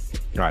newsletter.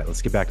 All right,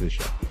 let's get back to the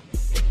show.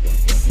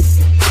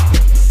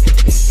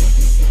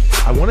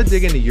 I want to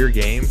dig into your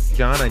game.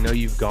 John, I know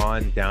you've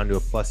gone down to a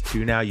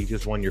 +2 now. You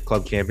just won your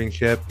club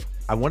championship.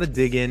 I want to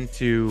dig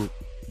into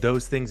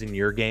those things in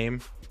your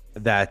game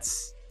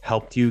that's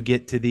helped you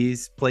get to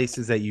these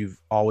places that you've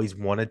always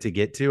wanted to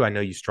get to. I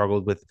know you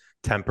struggled with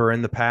temper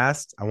in the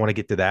past. I want to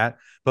get to that.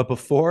 But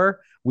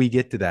before we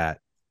get to that,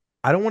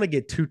 I don't want to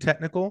get too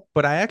technical,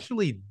 but I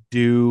actually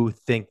do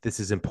think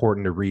this is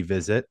important to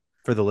revisit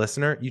for the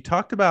listener. You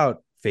talked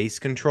about face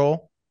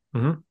control.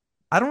 Mm-hmm.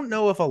 I don't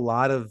know if a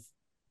lot of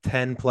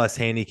 10 plus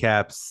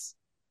handicaps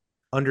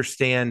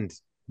understand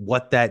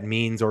what that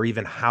means or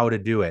even how to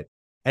do it.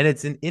 And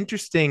it's an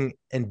interesting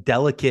and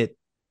delicate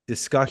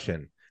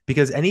discussion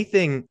because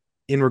anything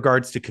in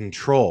regards to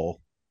control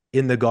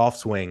in the golf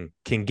swing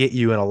can get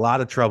you in a lot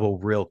of trouble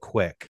real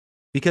quick.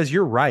 Because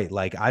you're right.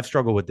 Like, I've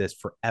struggled with this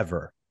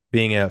forever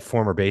being a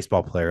former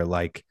baseball player.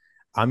 Like,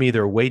 I'm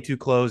either way too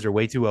closed or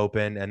way too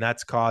open. And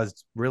that's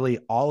caused really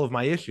all of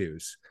my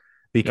issues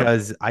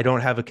because I don't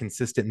have a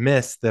consistent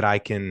miss that I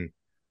can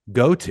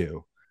go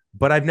to.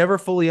 But I've never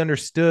fully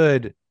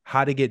understood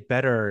how to get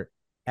better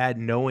at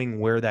knowing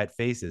where that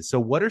face is. So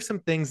what are some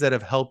things that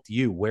have helped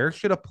you? Where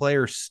should a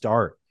player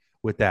start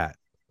with that?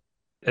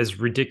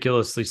 As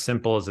ridiculously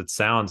simple as it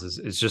sounds,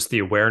 is just the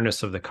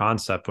awareness of the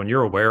concept. When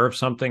you're aware of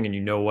something and you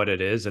know what it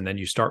is, and then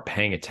you start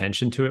paying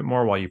attention to it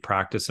more while you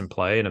practice and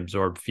play and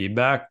absorb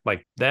feedback,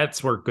 like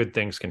that's where good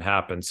things can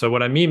happen. So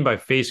what I mean by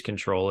face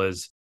control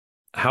is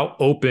how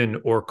open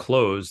or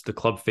closed the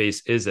club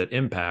face is at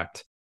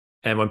impact.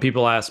 And when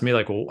people ask me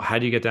like, well, how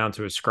do you get down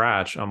to a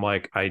scratch? I'm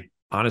like, I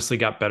honestly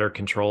got better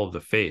control of the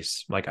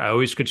face. Like, I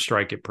always could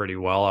strike it pretty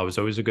well. I was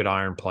always a good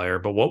iron player,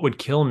 but what would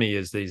kill me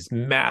is these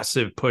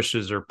massive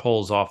pushes or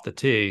pulls off the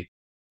tee.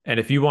 And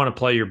if you want to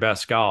play your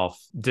best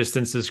golf,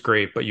 distance is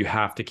great, but you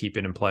have to keep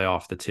it in play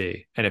off the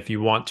tee. And if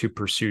you want to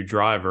pursue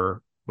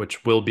driver,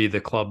 which will be the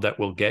club that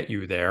will get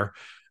you there,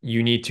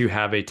 you need to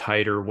have a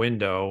tighter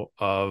window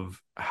of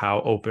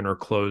how open or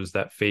closed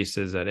that face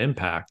is at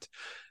impact.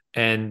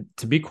 And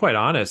to be quite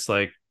honest,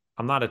 like,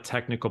 I'm not a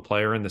technical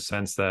player in the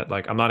sense that,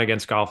 like, I'm not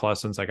against golf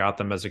lessons. I got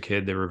them as a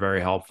kid. They were very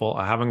helpful.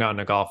 I haven't gotten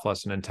a golf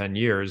lesson in 10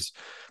 years.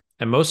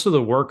 And most of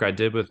the work I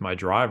did with my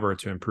driver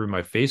to improve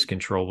my face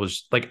control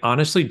was, like,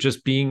 honestly,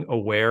 just being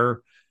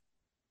aware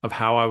of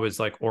how I was,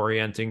 like,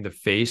 orienting the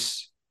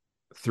face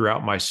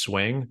throughout my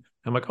swing.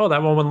 I'm like, oh,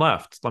 that one went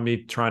left. Let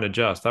me try and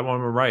adjust. That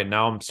one went right.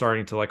 Now I'm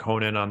starting to, like,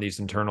 hone in on these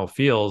internal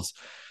feels.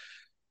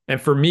 And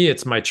for me,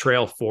 it's my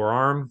trail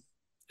forearm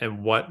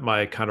and what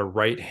my kind of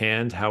right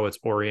hand, how it's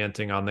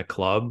orienting on the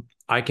club.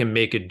 I can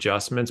make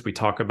adjustments. We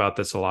talk about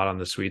this a lot on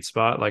the sweet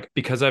spot, like,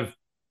 because I've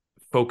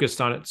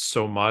focused on it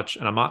so much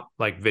and I'm not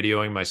like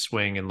videoing my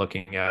swing and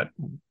looking at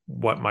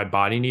what my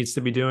body needs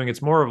to be doing.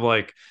 It's more of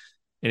like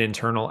an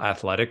internal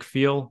athletic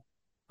feel,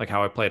 like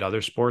how I played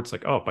other sports.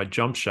 Like, oh, if my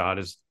jump shot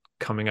is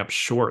coming up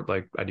short,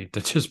 like I need to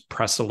just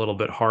press a little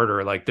bit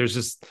harder. Like, there's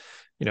just,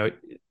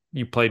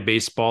 you played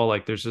baseball,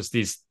 like there's just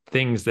these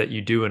things that you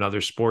do in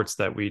other sports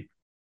that we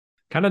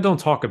kind of don't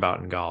talk about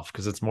in golf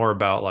because it's more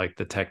about like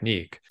the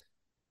technique.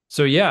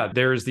 So yeah,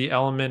 there's the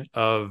element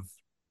of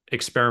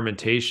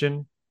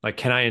experimentation. Like,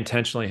 can I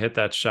intentionally hit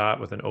that shot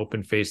with an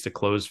open face to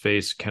closed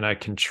face? Can I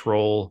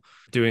control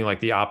doing like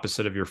the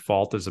opposite of your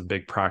fault is a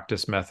big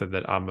practice method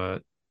that I'm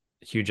a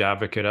huge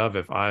advocate of.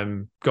 If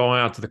I'm going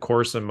out to the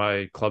course and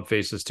my club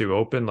face is too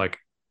open, like,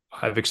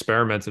 I've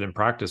experimented in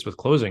practice with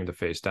closing the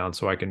face down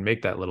so I can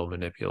make that little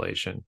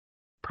manipulation.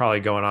 Probably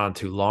going on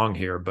too long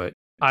here, but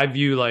I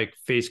view like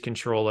face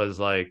control as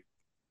like,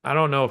 I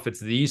don't know if it's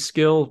the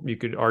skill. You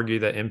could argue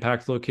that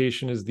impact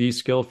location is the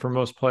skill for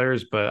most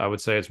players, but I would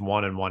say it's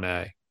 1 and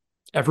 1A.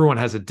 Everyone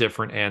has a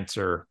different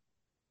answer.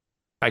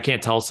 I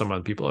can't tell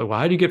someone, people are like, well,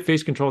 how do you get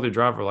face control of your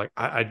driver? Like,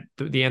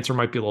 the answer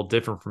might be a little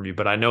different from you,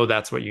 but I know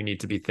that's what you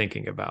need to be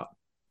thinking about.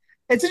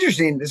 It's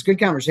interesting. It's a good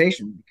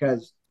conversation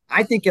because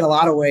I think in a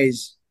lot of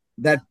ways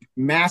that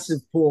massive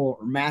pull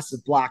or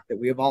massive block that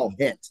we have all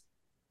hit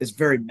is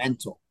very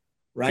mental,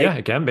 right? Yeah,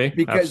 it can be.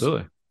 Because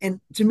Absolutely. And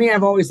to me,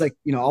 I've always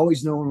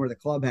always known where the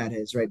club head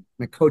is, right?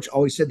 My coach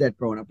always said that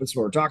growing up. That's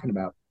what we're talking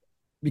about.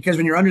 Because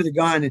when you're under the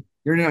gun,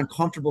 you're in an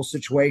uncomfortable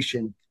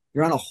situation,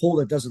 you're on a hole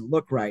that doesn't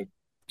look right.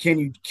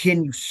 Can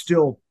you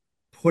still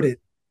put it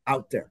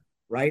out there,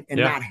 right? And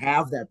Yeah. not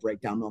have that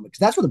breakdown moment? Because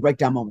that's where the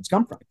breakdown moments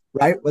come from,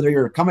 right? Whether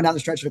you're coming down the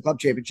stretch of the club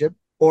championship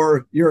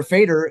or you're a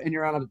fader and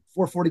you're on a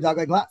 440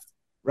 dogleg left,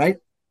 right?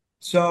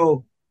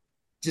 So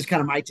just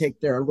kind of my take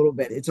there a little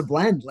bit. It's a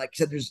blend. Like I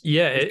said,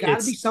 Yeah, there's got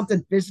to be it's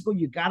something physical.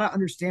 You got to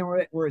understand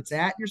where it's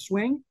at in your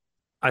swing.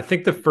 I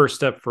think the first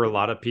step for a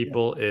lot of Yeah,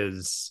 people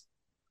is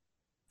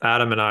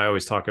Adam and I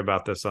always talk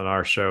about this on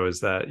our show is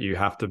that you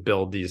have to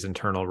build these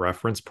internal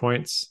reference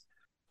points.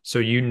 So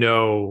you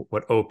know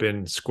what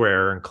open,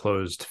 square, and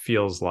closed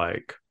feels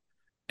like.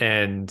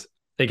 And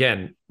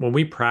again, when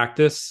we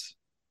practice,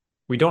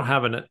 we don't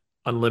have an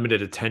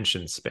unlimited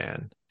attention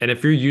span. And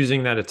if you're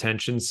using that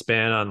attention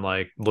span on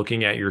like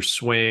looking at your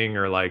swing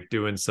or like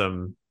doing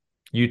some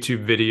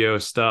YouTube video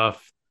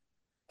stuff,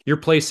 you're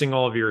placing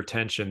all of your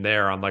attention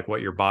there on like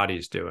what your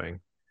body's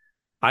doing.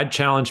 I'd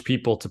challenge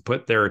people to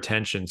put their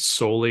attention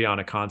solely on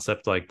a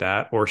concept like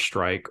that or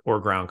strike or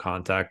ground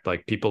contact.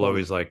 Like people totally.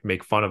 always like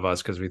make fun of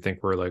us because we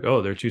think we're like,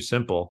 oh, they're too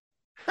simple.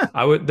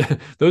 I would,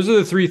 those are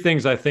the three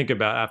things I think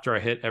about after I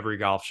hit every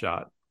golf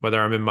shot, whether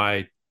I'm in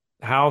my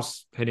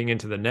house, hitting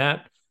into the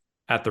net,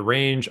 at the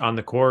range, on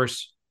the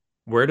course.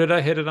 Where did I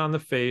hit it on the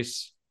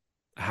face?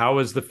 How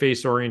is the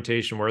face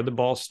orientation? Where did the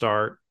ball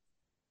start?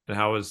 And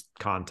how is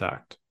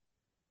contact?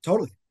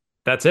 Totally.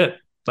 That's it.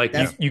 Like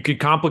That's you could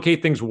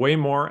complicate things way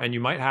more, and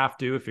you might have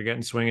to if you're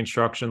getting swing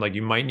instruction. Like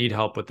you might need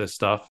help with this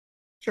stuff.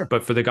 sure.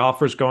 But for the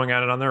golfers going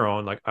at it on their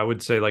own, like I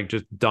would say, like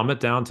just dumb it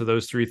down to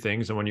those three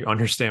things. And when you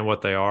understand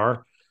what they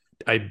are,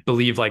 I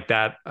believe like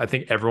that. I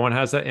think everyone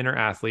has that inner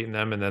athlete in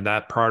them, and then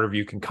that part of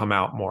you can come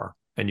out more,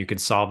 and you can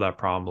solve that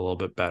problem a little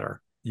bit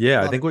better. Yeah,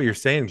 I Love think it. what you're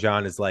saying,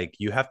 John, is like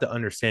you have to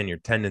understand your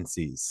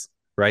tendencies,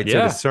 right? So to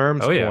Yeah.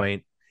 Serm's Oh yeah.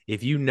 point,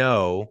 if you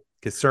know,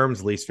 because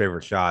Serm's least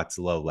favorite shot's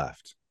low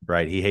left,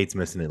 right? He hates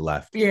missing it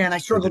left Yeah, and I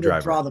with the struggle to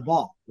driver. draw the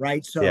ball,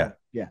 right? Yeah. So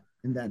yeah,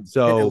 and then hitting it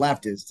So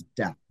left is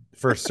down.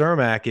 for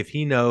Cermak, if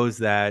he knows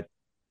that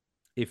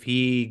if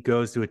he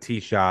goes to a tee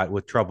shot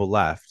with trouble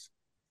left,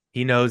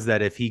 he knows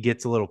that if he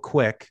gets a little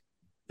quick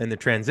in the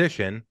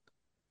transition,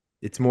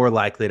 it's more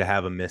likely to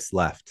have a miss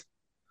left.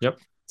 Yep.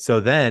 So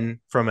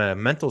then, from a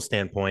mental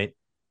standpoint,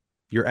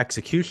 your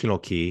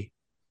executional key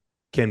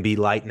can be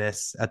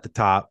lightness at the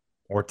top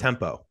or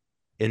tempo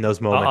in those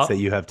moments that I'll,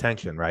 you have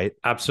tension, right?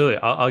 absolutely.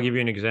 I'll give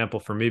you an example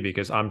for me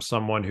because I'm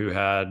someone who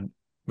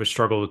was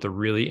struggled with the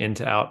really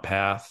into out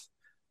path.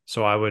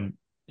 So I would,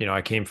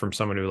 I came from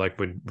someone who like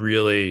would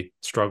really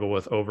struggle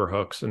with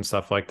overhooks and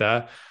stuff like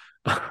that.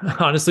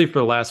 Honestly, for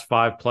the last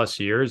 5+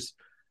 years,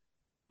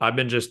 I've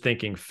been just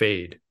thinking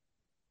fade.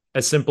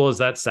 As simple as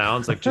that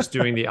sounds, like just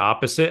doing the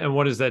opposite. And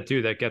what does that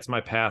do? That gets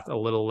my path a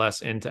little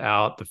less into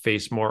out, the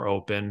face more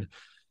open.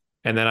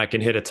 And then I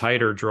can hit a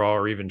tighter draw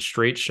or even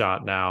straight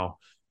shot now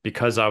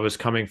because I was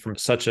coming from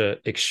such a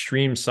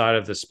extreme side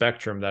of the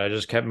spectrum that I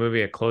just kept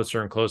moving it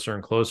closer and closer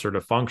and closer to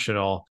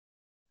functional,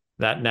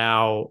 that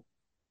now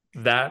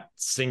that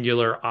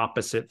singular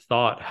opposite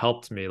thought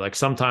helped me. Like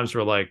sometimes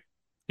we're like,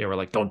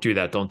 don't do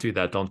that, don't do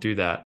that, don't do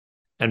that.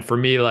 And for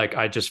me, like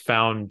I just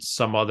found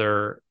some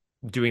other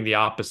doing the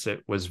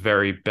opposite was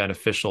very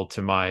beneficial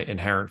to my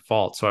inherent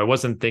fault. So I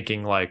wasn't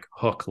thinking like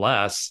hook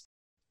less.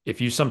 If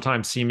you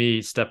sometimes see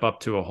me step up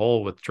to a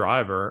hole with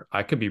driver,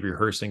 I could be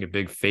rehearsing a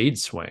big fade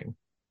swing.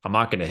 I'm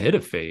not going to hit a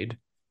fade,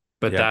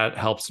 but Yeah. that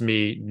helps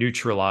me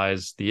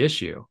neutralize the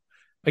issue.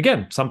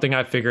 Again, something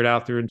I figured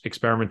out through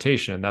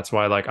experimentation. And that's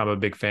why like I'm a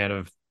big fan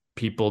of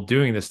people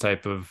doing this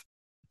type of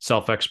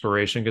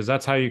self-exploration because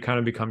that's how you kind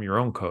of become your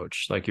own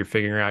coach. Like you're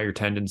figuring out your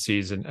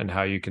tendencies and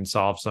how you can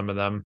solve some of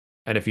them.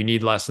 And if you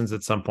need lessons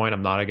at some point,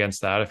 I'm not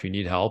against that. If you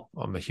need help,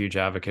 I'm a huge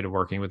advocate of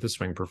working with a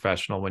swing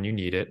professional when you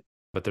need it.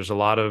 But there's a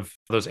lot of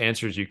those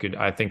answers you could,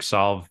 I think,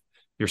 solve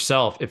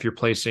yourself if you're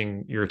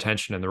placing your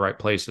attention in the right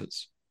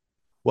places.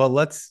 Well,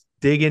 let's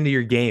dig into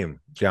your game,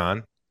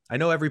 John. I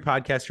know every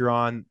podcast you're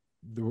on,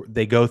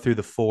 they go through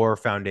the 4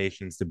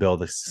 foundations to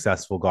build a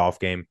successful golf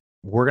game.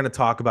 We're going to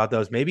talk about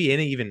those, maybe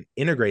even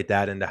integrate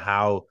that into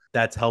how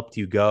that's helped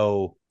you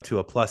go to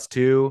a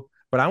 +2.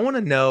 But I want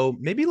to know,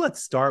 maybe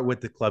let's start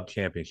with the club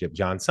championship,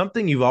 John,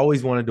 something you've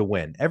always wanted to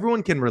win.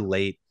 Everyone can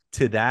relate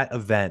to that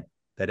event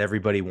that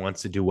everybody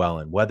wants to do well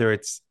in, whether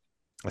it's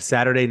a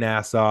Saturday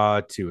Nassau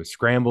to a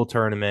scramble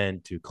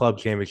tournament to club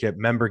championship,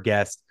 member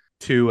guest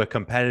to a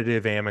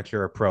competitive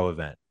amateur or pro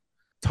event.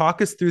 Talk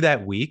us through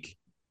that week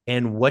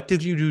and what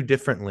did you do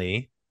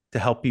differently to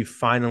help you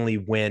finally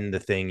win the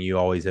thing you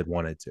always had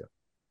wanted to?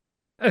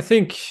 I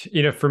think,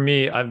 for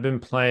me, I've been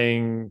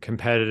playing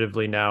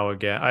competitively now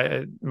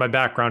again. My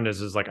background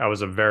is like I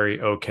was a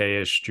very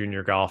okay-ish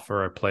junior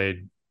golfer. I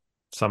played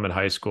some in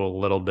high school, a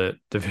little bit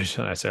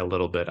division. I say a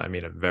little bit, I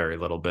mean a very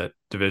little bit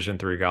Division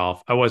 3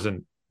 golf. I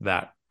wasn't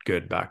that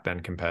good back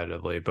then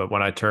competitively, but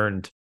when I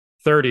turned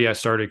 30, I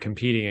started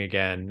competing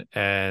again.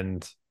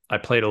 And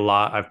I've played a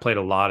lot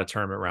of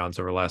tournament rounds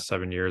over the last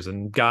 7 years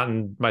and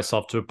gotten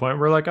myself to a point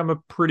where like I'm a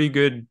pretty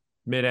good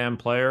mid-am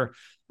player.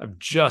 I've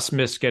just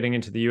missed getting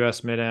into the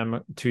US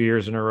mid-am 2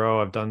 years in a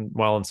row. I've done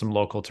well in some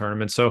local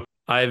tournaments. So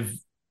I've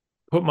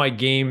put my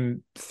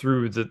game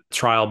through the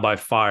trial by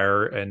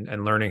fire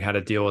and learning how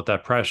to deal with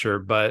that pressure.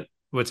 But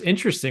what's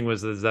interesting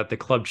is that the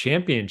club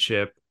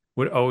championship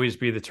would always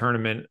be the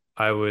tournament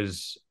I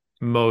was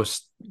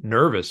most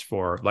nervous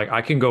for. Like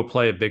I can go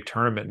play a big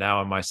tournament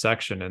now in my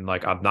section and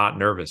like I'm not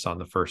nervous on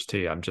the first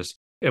tee.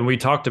 And we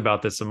talked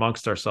about this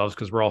amongst ourselves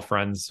because we're all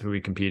friends who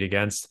we compete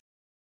against.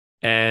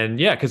 And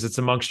yeah, because it's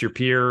amongst your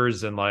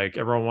peers and like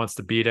everyone wants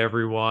to beat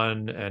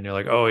everyone. And you're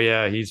like, oh,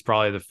 yeah, he's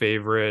probably the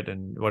favorite.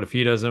 And what if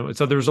he doesn't?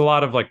 So there's a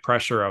lot of like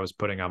pressure I was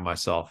putting on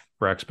myself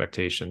for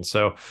expectations.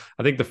 So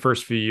I think the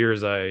first few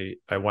years I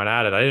went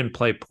at it, I didn't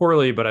play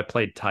poorly, but I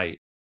played tight.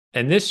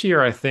 And this year,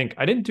 I think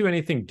I didn't do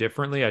anything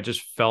differently. I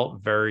just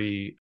felt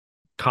very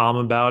calm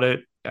about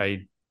it.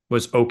 I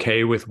was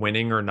okay with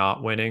winning or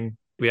not winning.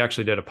 We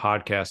actually did a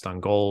podcast on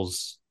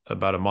goals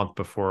about a month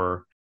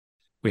before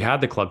we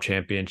had the club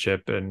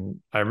championship. And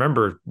I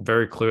remember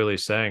very clearly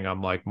saying,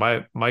 I'm like,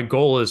 my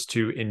goal is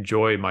to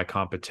enjoy my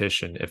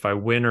competition. If I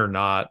win or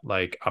not,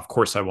 like, of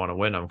course I want to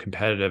win. I'm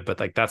competitive, but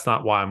like, that's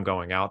not why I'm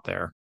going out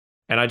there.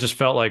 And I just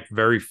felt like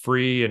very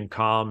free and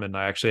calm. And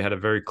I actually had a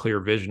very clear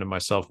vision of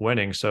myself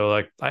winning. So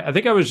like, I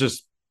think I was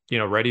just,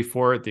 ready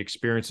for it. The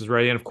experience is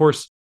ready. And of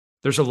course,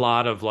 there's a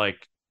lot of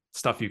like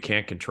stuff you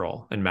can't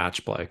control in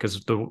match play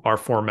because our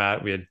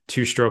format, we had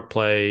 2-stroke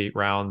play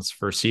rounds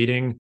for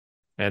seeding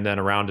and then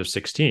a round of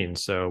 16.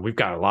 So we've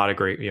got a lot of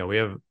great, we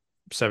have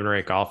 7 or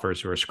 8 golfers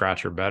who are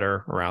scratch or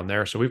better around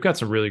there. So we've got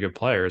some really good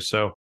players.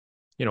 So,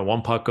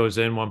 one putt goes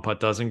in, one putt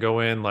doesn't go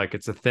in, like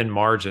it's a thin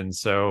margin.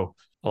 So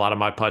a lot of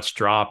my putts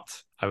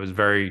dropped. I was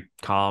very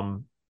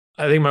calm.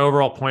 I think my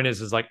overall point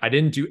is like, I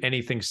didn't do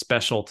anything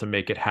special to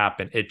make it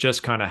happen. It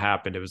just kind of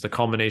happened. It was the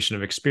culmination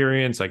of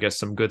experience, I guess,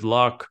 some good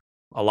luck,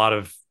 a lot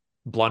of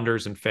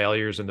blunders and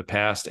failures in the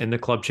past. In the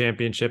club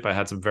championship, I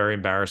had some very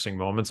embarrassing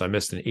moments. I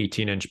missed an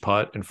 18-inch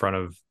putt in front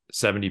of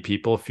 70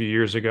 people a few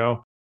years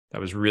ago.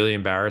 That was really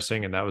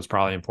embarrassing, and that was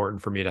probably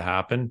important for me to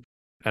happen.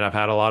 And I've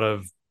had a lot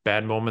of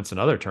bad moments in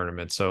other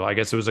tournaments. So I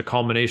guess it was a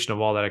culmination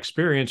of all that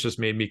experience just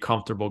made me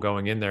comfortable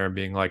going in there and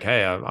being like,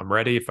 hey, I'm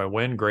ready. If I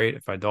win, great.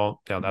 If I don't,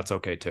 that's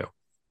okay too.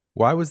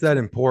 Why was that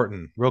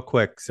important? Real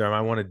quick, sir,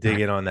 I want to dig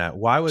in on that.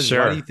 Why do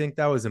you think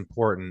that was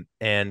important?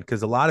 And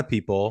because a lot of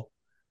people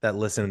that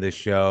listen to this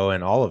show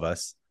and all of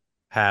us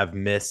have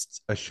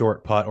missed a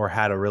short putt or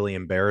had a really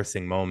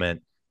embarrassing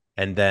moment.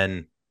 And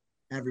then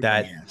Everybody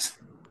that has.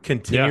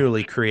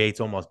 continually creates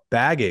almost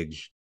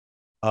baggage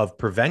of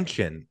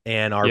prevention.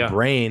 And our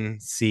brain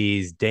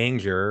sees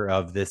danger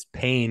of this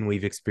pain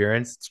we've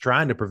experienced. It's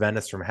trying to prevent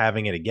us from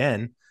having it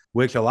again,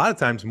 which a lot of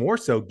times more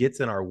so gets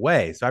in our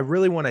way. So I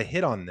really want to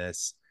hit on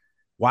this.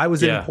 Why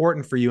was it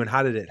important for you and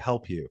how did it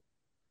help you?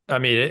 I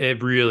mean,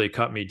 it really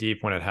cut me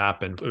deep when it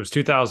happened. It was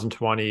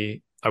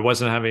 2020. I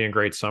wasn't having a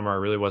great summer. I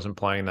really wasn't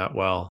playing that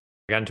well.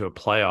 I got into a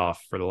playoff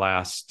for the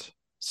last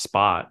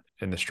spot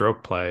in the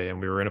stroke play, and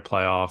we were in a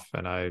playoff,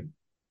 and I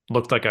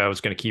looked like I was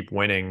going to keep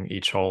winning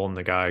each hole, and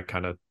the guy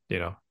kind of,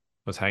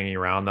 was hanging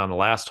around. On the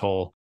last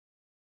hole,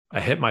 I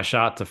hit my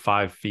shot to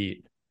 5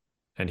 feet,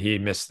 and he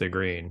missed the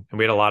green. And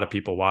we had a lot of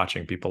people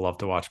watching. People love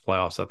to watch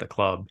playoffs at the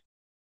club.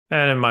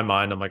 And in my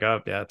mind, I'm like,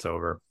 oh, yeah, it's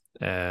over.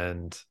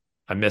 And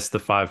I missed the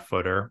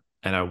 5-footer.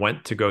 And I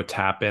went to go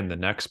tap in the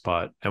next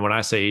putt. And when I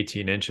say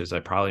 18 inches,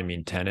 I probably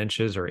mean 10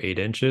 inches or 8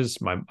 inches.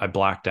 I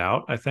blacked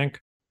out, I think.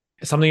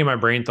 Something in my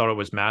brain thought it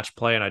was match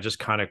play. And I just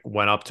kind of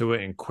went up to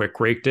it and quick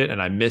raked it.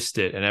 And I missed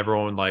it. And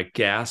everyone like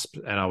gasped.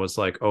 And I was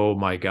like, oh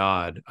my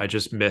God, I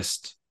just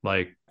missed.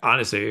 Like,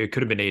 honestly, it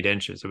could have been 8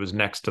 inches. It was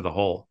next to the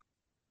hole.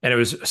 And it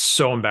was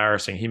so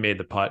embarrassing. He made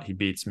the putt. He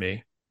beats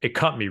me. It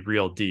cut me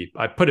real deep.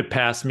 I put it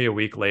past me a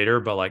week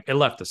later, but like it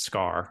left a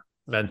scar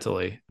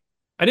mentally.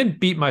 I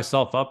didn't beat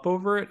myself up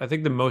over it. I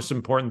think the most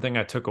important thing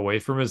I took away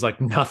from it is like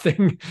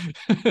nothing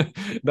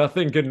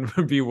can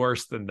be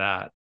worse than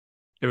that.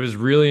 It was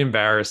really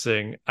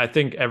embarrassing. I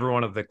think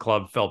everyone at the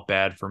club felt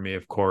bad for me,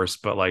 of course,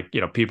 but like,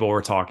 people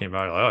were talking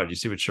about it. Like, oh, did you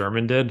see what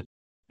Sherman did?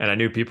 And I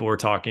knew people were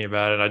talking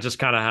about it. I just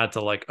kind of had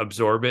to like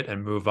absorb it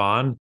and move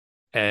on.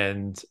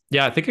 And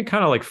yeah, I think it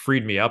kind of like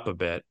freed me up a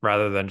bit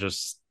rather than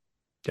just,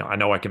 I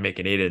know I can make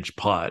an 8-inch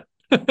putt.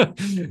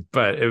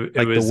 But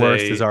it was the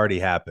worst has already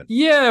happened.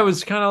 Yeah, it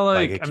was kind of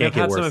like I mean, I've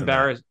had some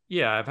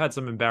I've had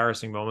some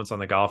embarrassing moments on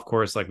the golf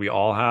course, like we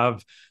all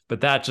have, but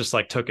that just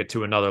like took it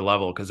to another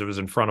level because it was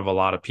in front of a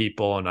lot of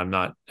people, and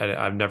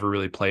I've never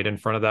really played in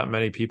front of that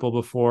many people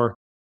before.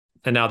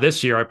 And now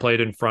this year I played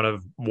in front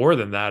of more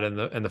than that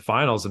in the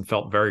finals and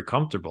felt very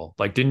comfortable.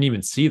 Like didn't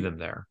even see them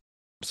there.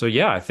 So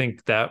yeah, I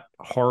think that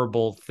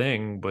horrible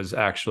thing was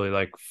actually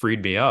like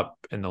freed me up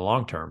in the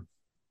long term.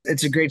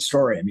 It's a great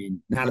story. I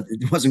mean,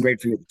 it wasn't great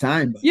for you at the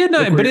time,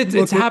 but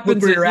it's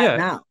happened to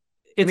now.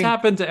 It's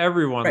happened to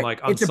everyone, right.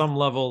 Like on some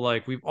level,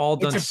 like we've all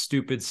done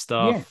stupid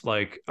stuff. Yeah.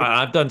 Like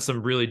I've done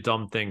some really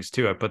dumb things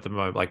too. I put them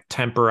on like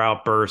temper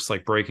outbursts,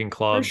 like breaking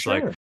clubs.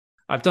 Sure. Like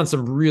I've done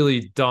some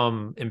really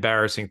dumb,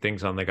 embarrassing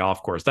things on the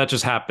golf course. That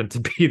just happened to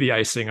be the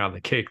icing on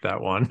the cake,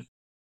 that one.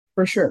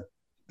 For sure.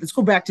 Let's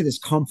go back to this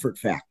comfort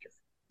factor,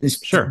 this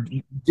Sure.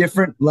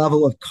 different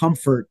level of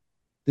comfort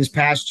this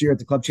past year at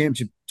the club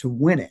championship to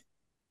win it.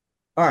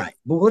 All right.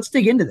 Well, let's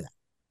dig into that.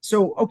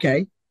 So,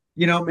 okay,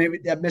 maybe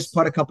that missed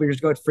putt a couple years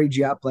ago, it freed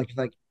you up,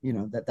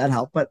 that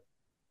helped. But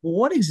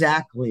what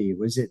exactly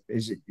was it?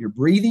 Is it your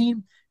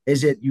breathing?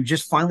 Is it you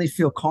just finally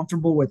feel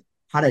comfortable with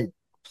how to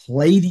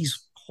play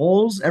these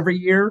holes every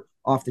year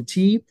off the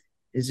tee?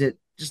 Is it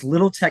just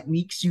little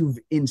techniques you've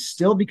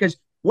instilled? Because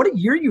what a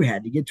year you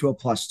had to get to a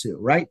 +2,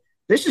 right?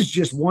 This is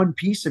just one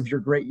piece of your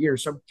great year.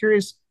 So I'm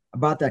curious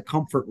about that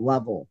comfort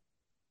level.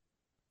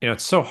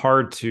 It's so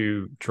hard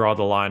to draw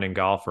the line in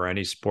golf or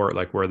any sport,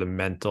 like where the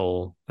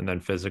mental and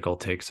then physical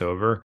takes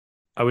over.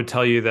 I would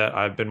tell you that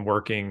I've been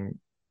working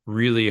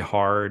really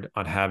hard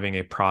on having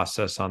a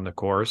process on the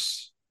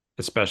course,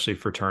 especially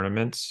for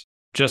tournaments,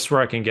 just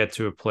where I can get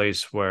to a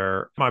place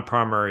where my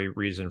primary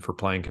reason for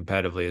playing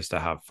competitively is to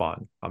have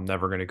fun. I'm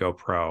never going to go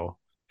pro.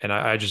 And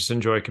I just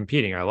enjoy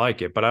competing. I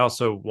like it, but I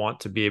also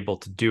want to be able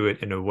to do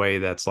it in a way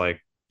that's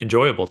like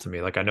enjoyable to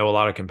me. Like I know a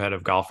lot of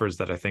competitive golfers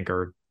that I think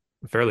are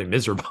fairly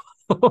miserable,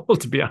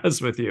 to be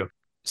honest with you.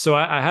 So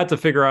I had to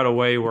figure out a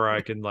way where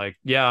I can I'm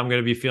going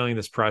to be feeling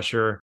this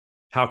pressure.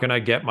 How can I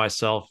get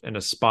myself in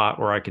a spot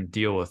where I can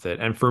deal with it?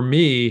 And for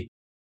me,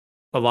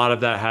 a lot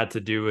of that had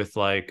to do with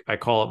I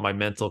call it my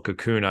mental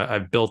cocoon.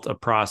 I've built a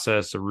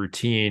process, a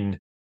routine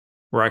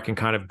where I can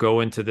kind of go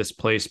into this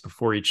place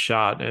before each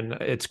shot. And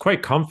it's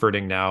quite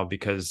comforting now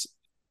because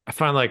I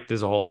find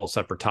there's a whole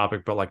separate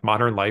topic, but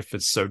modern life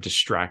is so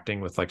distracting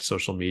with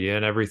social media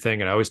and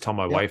everything. And I always tell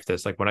my wife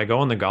this, when I go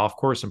on the golf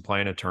course and play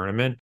in a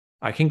tournament,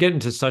 I can get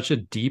into such a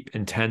deep,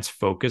 intense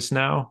focus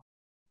now.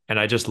 And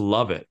I just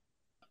love it.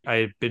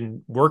 I've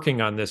been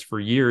working on this for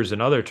years in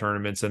other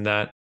tournaments, and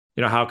that,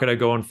 how could I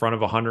go in front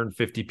of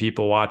 150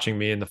 people watching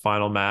me in the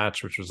final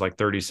match, which was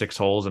 36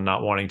 holes, and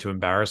not wanting to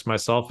embarrass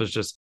myself? Is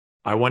just,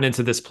 I went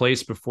into this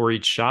place before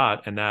each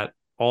shot, and that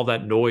all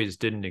that noise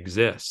didn't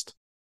exist.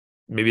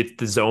 Maybe it's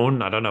the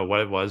zone. I don't know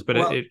what it was, but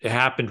it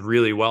happened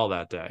really well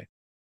that day.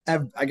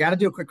 I got to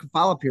do a quick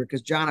follow-up here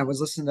because, John, I was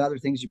listening to other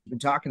things you've been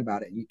talking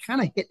about it, and you kind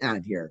of hit on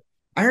it here.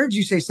 I heard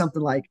you say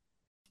something like,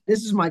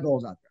 this is my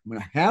goals out there. I'm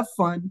going to have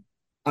fun.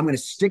 I'm going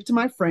to stick to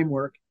my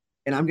framework,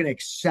 and I'm going to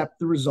accept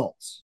the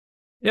results.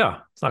 Yeah,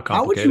 it's not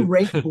complicated. How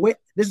would you rank?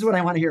 This is what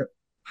I want to hear.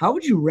 How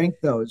would you rank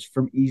those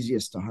from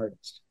easiest to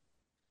hardest?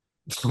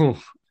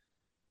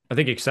 I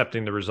think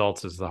accepting the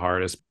results is the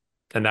hardest,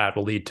 and that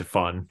will lead to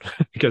fun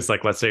because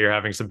let's say you're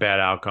having some bad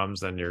outcomes,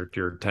 then your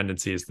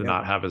tendency is to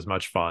not have as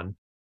much fun.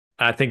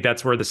 I think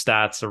that's where the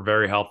stats are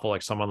very helpful.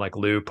 Like someone like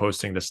Lou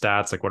posting the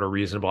stats, what are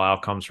reasonable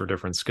outcomes for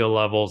different skill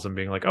levels, and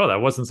being oh,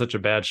 that wasn't such a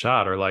bad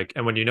shot. Or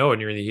and when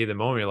and you're in the heat of the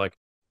moment, you're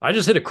I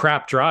just hit a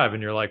crap drive,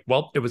 and you're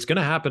well, it was going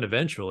to happen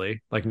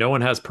eventually. No one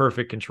has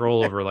perfect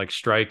control over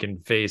strike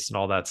and face and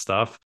all that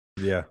stuff.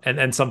 Yeah.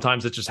 And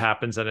sometimes it just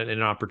happens in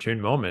an opportune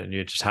moment, and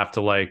you just have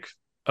to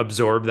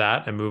absorb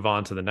that and move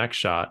on to the next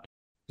shot.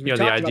 The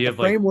idea of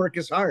framework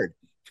is hard.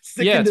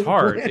 Yeah, it's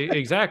hard.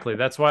 Exactly.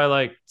 That's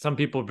why some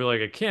people would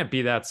be it can't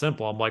be that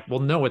simple. I'm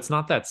well, no, it's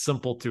not that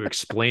simple to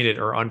explain it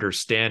or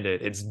understand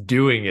it. It's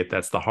doing it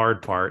that's the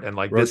hard part. And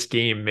this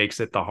game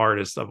makes it the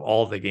hardest of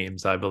all the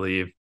games, I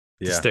believe,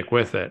 to stick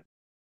with it.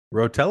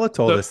 Rotella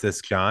told us this,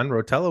 John.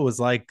 Rotella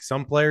was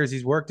some players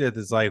he's worked with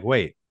is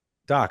wait,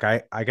 Doc,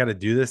 I got to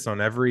do this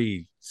on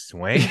every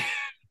swing.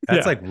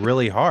 That's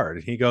really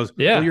hard. He goes,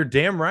 well, you're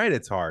damn right.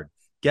 It's hard.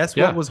 Guess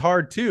what was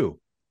hard too?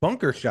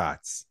 Bunker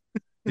shots.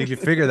 Did you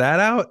figure that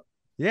out?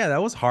 Yeah,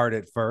 that was hard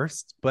at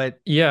first, but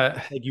you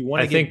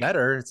want to get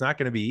better. It's not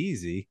going to be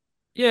easy.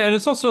 Yeah, and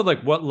it's also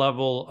what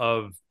level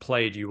of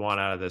play do you want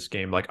out of this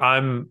game?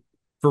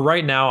 For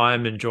right now,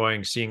 I'm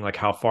enjoying seeing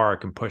how far I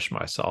can push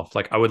myself.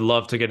 I would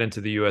love to get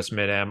into the US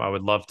Mid-Am. I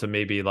would love to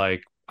maybe I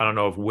don't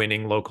know if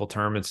winning local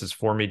tournaments is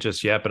for me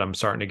just yet, but I'm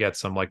starting to get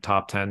some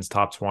top 10s,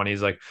 top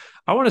 20s.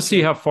 I want to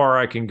see how far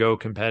I can go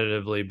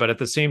competitively, but at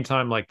the same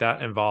time,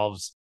 that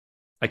involves,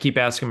 I keep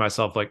asking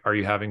myself, are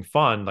you having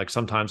fun?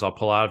 Sometimes I'll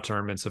pull out of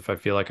tournaments if I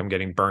feel I'm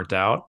getting burnt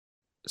out.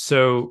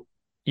 So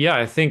yeah,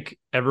 I think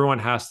everyone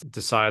has to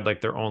decide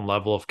their own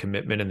level of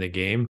commitment in the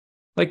game.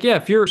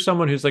 If you're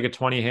someone who's a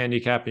 20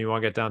 handicap and you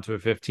want to get down to a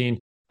 15,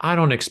 I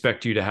don't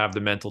expect you to have the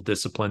mental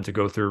discipline to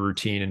go through a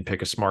routine and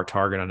pick a smart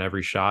target on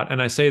every shot.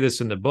 And I say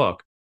this in the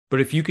book,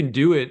 but if you can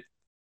do it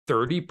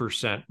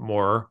 30%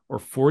 more or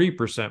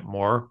 40%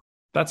 more,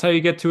 that's how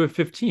you get to a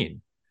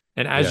 15.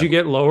 And as you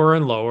get lower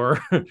and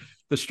lower,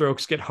 the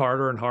strokes get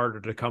harder and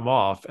harder to come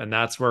off. And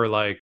that's where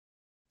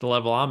the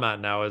level I'm at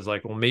now is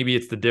well, maybe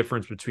it's the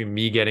difference between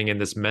me getting in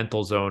this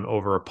mental zone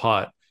over a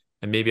putt,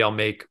 and maybe I'll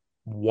make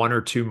one or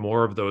two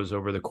more of those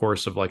over the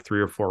course of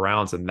 3 or 4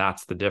 rounds. And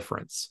that's the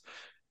difference.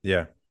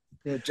 Yeah.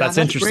 John, that's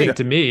interesting great.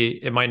 To me.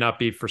 It might not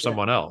be for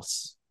someone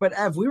else. But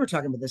Ev, we were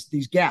talking about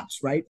these gaps,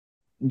 right?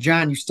 And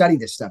John, you study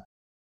this stuff.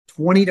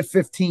 20 to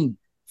 15,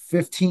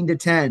 15 to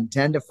 10,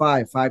 10 to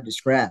 5, 5 to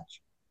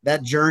scratch.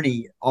 That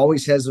journey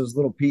always has those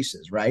little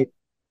pieces, right?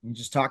 You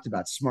just talked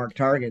about smart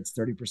targets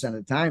 30% of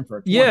the time for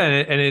a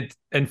Yeah, 20.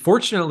 and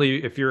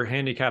fortunately, if your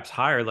handicap's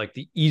higher, like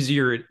the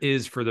easier it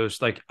is for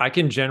those. Like I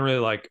can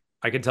generally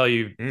I can tell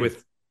you Mm.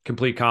 with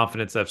complete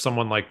confidence that if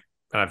someone like,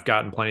 and I've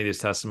gotten plenty of these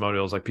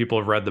testimonials, like people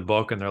have read the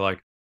book and they're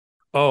like,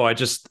 oh, I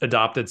just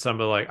adopted some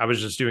of like I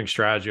was just doing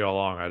strategy all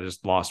along. I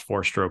just lost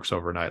 4 strokes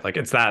overnight. Like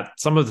it's that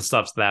some of the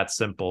stuff's that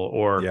simple,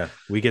 or Yeah,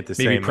 we get the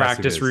maybe same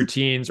practice messages.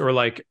 routines, or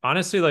like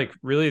honestly, like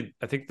really,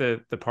 I think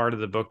the part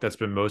of the book that's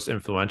been most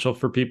influential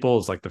for people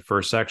is like the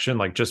first section,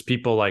 like just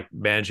people like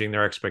managing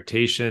their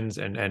expectations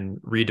and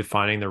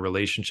redefining their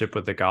relationship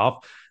with the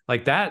golf.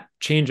 Like that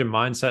change in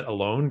mindset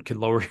alone can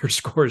lower your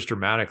scores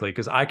dramatically.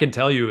 Because I can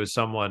tell you, as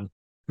someone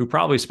who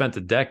probably spent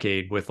a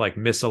decade with like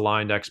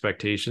misaligned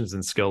expectations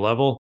and skill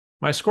level,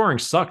 my scoring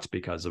sucked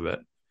because of it.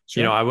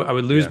 You know, Sure. I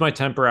would lose Yeah. my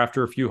temper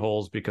after a few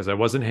holes because I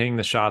wasn't hitting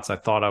the shots I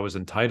thought I was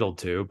entitled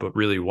to, but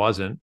really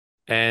wasn't.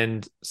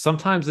 And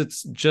sometimes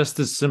it's just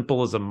as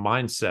simple as a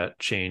mindset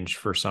change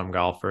for some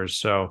golfers.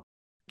 So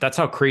that's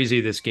how crazy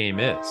this game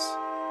is.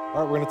 All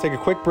right, we're going to take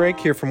a quick break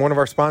here from one of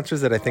our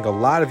sponsors that I think a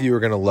lot of you are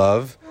going to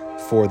love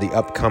for the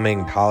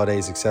upcoming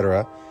holidays,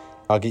 etc.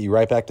 I'll get you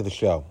right back to the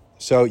show.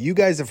 So you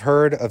guys have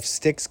heard of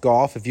Sticks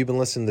Golf. If you've been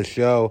listening to the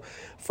show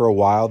for a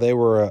while, they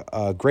were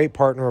a great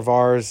partner of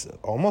ours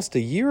almost a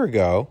year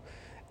ago,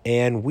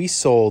 and we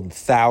sold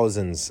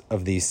thousands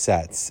of these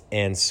sets.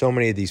 And so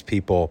many of these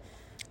people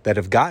that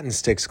have gotten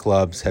Sticks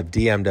clubs have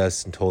DM'd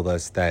us and told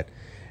us that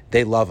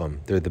they love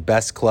them. They're the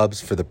best clubs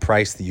for the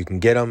price that you can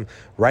get them.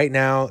 Right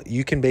now,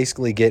 you can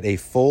basically get a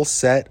full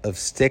set of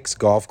Sticks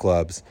golf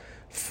clubs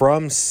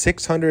from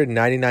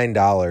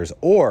 $699.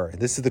 Or,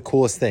 this is the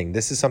coolest thing,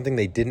 this is something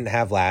they didn't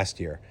have last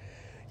year.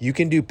 You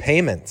can do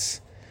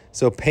payments.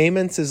 So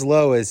payments as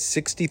low as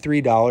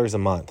 $63 a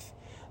month.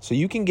 So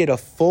you can get a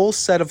full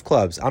set of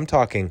clubs. I'm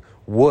talking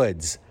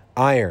woods,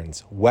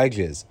 irons,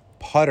 wedges,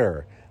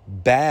 putter,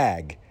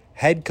 bag,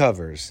 head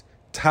covers,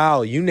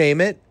 towel, you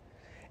name it,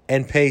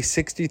 and pay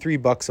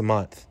 $63 a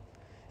month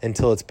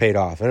until it's paid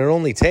off. And it'll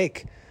only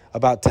take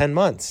about 10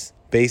 months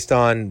based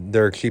on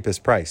their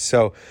cheapest price.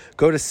 So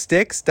go to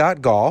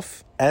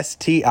stix.golf,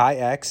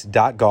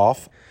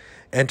 STIX.golf,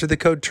 enter the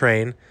code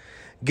TRAIN,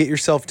 get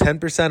yourself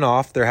 10%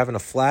 off. They're having a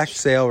flash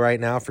sale right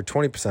now for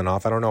 20%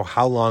 off. I don't know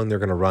how long they're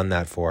going to run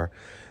that for.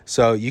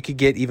 So you could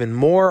get even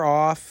more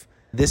off.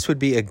 This would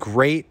be a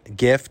great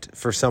gift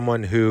for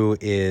someone who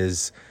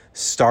is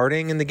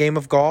starting in the game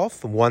of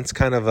golf, wants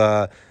kind of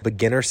a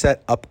beginner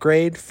set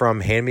upgrade from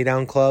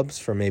hand-me-down clubs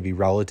from maybe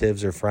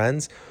relatives or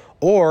friends,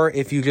 or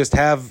if you just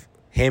have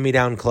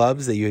hand-me-down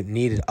clubs that you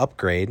need an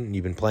upgrade and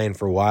you've been playing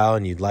for a while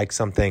and you'd like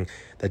something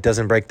that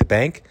doesn't break the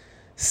bank,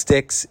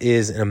 Sticks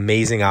is an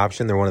amazing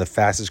option. They're one of the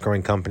fastest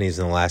growing companies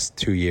in the last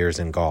 2 years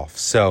in golf.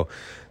 So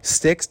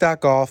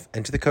Stix.golf,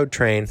 enter the code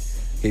TRAIN,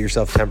 get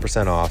yourself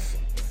 10% off.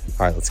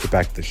 All right, let's get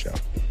back to the show.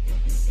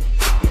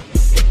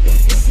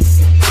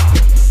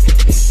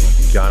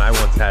 John, I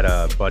once had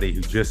a buddy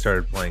who just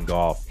started playing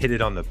golf, hit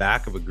it on the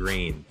back of a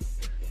green,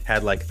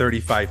 had like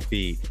 35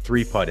 feet,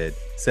 three-putted,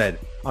 said,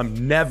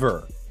 I'm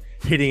never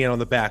hitting it on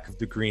the back of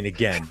the green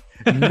again.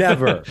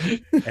 Never.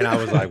 And I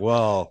was like,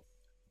 well,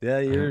 yeah,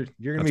 you're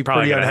going to be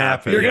pretty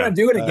unhappy. You're going to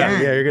do it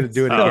again. Yeah, you're going to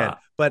do it again.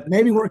 But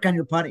maybe work on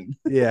your putting.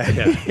 Yeah.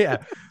 Yeah.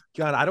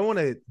 John, I don't want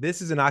to,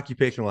 this is an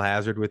occupational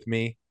hazard with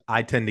me.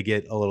 I tend to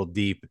get a little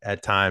deep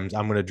at times.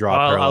 I'm going to draw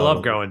a parallel. I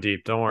love going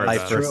deep. Don't worry about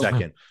it. For a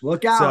second.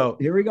 Look out. So,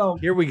 here we go.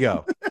 Here we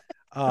go.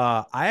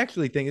 I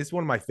actually think it's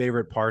one of my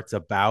favorite parts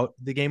about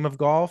the game of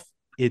golf.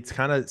 It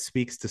kind of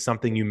speaks to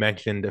something you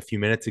mentioned a few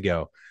minutes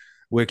ago,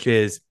 which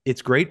is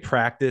it's great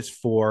practice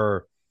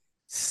for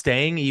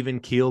staying even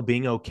keel,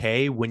 being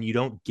okay when you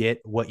don't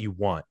get what you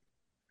want.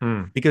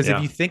 Because if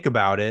you think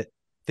about it,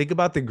 think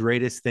about the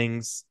greatest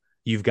things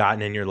you've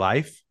gotten in your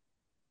life.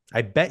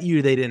 I bet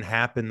you they didn't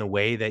happen the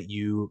way that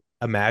you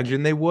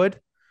imagined they would,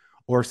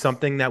 or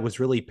something that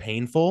was really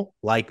painful,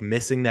 like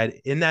missing that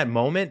in that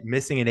moment,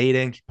 missing an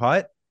 8-inch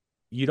putt.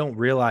 You don't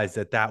realize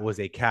that that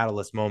was a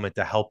catalyst moment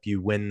to help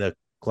you win the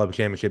club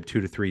championship 2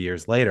 to 3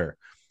 years later.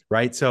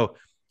 Right. So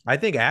I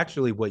think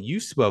actually what you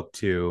spoke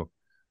to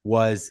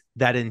was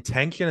that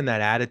intention and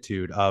that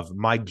attitude of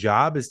my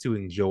job is to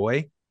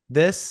enjoy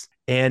this.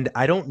 And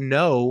I don't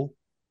know,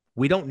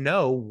 we don't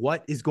know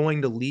what is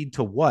going to lead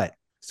to what.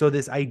 So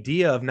this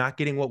idea of not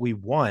getting what we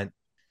want,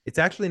 it's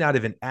actually not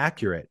even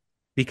accurate,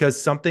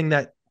 because something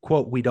that,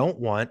 quote, we don't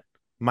want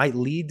might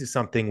lead to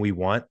something we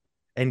want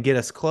and get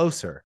us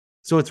closer.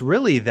 So it's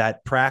really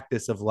that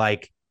practice of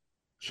like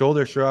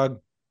shoulder shrug.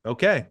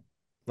 Okay,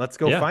 let's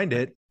go find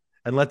it.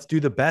 And let's do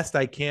the best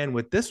I can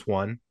with this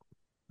one.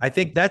 I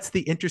think that's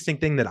the interesting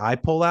thing that I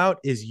pull out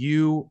is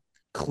you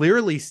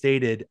clearly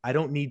stated, I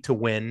don't need to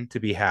win to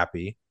be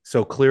happy.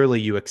 So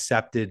clearly you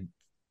accepted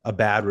a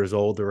bad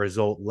result, a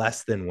result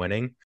less than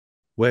winning,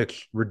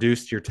 which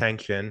reduced your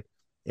tension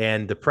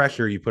and the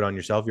pressure you put on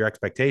yourself, your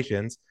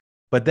expectations.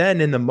 But then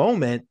in the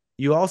moment,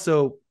 you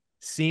also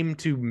seem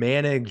to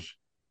manage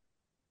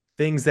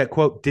things that,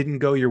 quote, didn't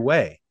go your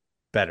way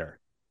better.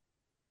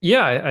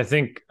 Yeah, I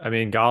think, I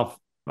mean, golf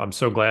I'm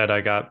so glad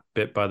I got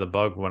bit by the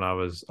bug when I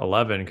was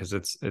 11 because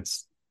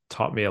it's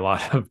taught me a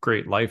lot of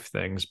great life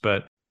things.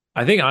 But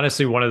I think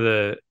honestly, one of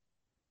the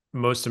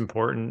most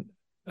important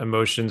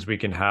emotions we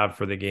can have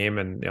for the game,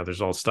 and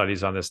there's all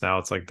studies on this now.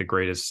 It's like the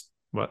greatest.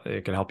 What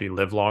it can help you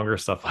live longer,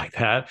 stuff like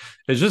that.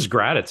 It's just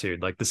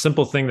gratitude, like the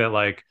simple thing that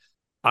like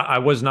I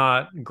was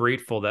not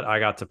grateful that I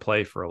got to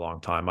play for a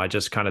long time. I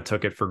just kind of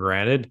took it for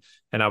granted.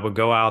 And I would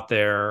go out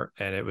there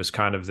and it was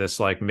kind of this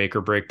like make or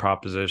break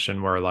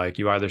proposition where like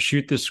you either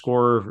shoot the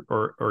score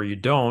or you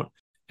don't.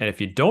 And if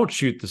you don't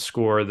shoot the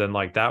score, then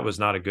like that was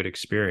not a good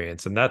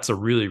experience. And that's a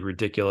really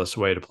ridiculous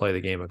way to play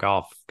the game of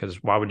golf. Because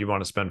why would you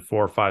want to spend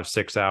 4, 5,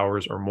 6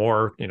 hours or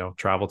more,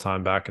 travel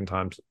time back and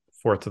time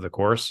forth to the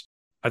course?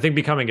 I think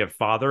becoming a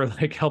father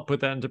like helped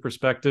put that into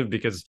perspective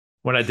because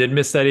when I did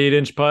miss that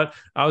 8-inch putt,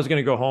 I was going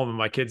to go home and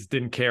my kids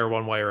didn't care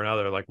one way or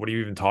another. Like, what are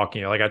you even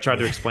talking? Like, I tried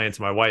to explain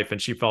to my wife and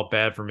she felt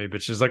bad for me,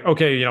 but she's like,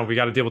 okay, we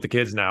got to deal with the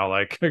kids now.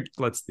 Like,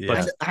 let's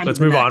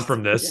move on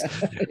from this.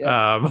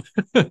 Yeah.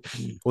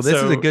 Well,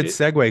 this is a good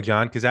segue,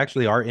 John, because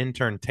actually our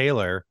intern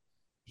Taylor,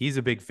 he's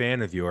a big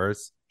fan of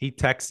yours. He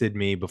texted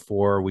me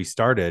before we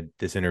started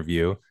this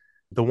interview.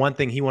 The one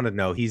thing he wanted to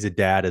know, he's a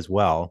dad as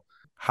well.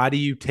 How do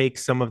you take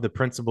some of the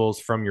principles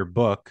from your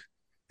book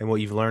and what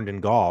you've learned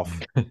in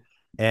golf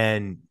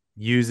and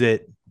use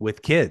it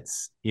with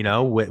kids,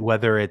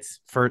 whether it's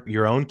for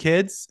your own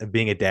kids of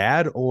being a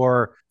dad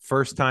or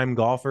first time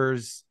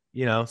golfers,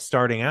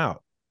 starting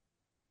out?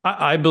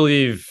 I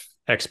believe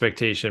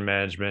expectation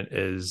management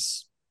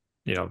is,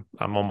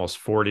 I'm almost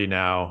 40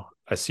 now.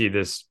 I see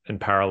this in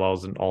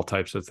parallels in all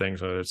types of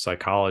things, whether it's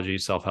psychology,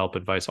 self-help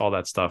advice, all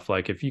that stuff.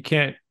 Like if you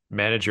can't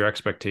manage your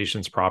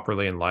expectations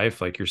properly in life,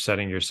 like you're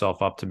setting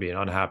yourself up to be an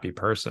unhappy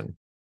person.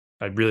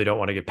 I really don't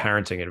want to give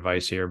parenting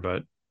advice here,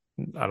 but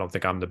I don't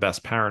think I'm the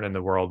best parent in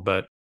the world,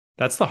 but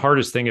that's the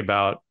hardest thing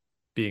about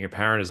being a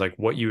parent is like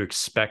what you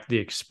expect the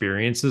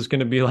experience is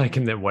going to be like,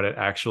 and then what it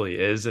actually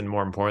is. And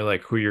more importantly,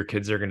 like who your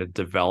kids are going to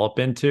develop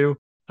into.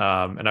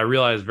 And I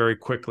realized very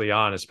quickly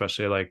on,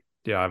 especially like,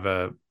 I have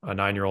a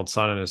 9-year-old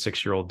son and a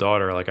 6-year-old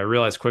daughter. Like I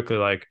realized quickly,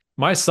 like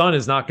my son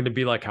is not going to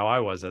be like how I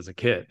was as a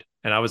kid.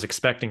 And I was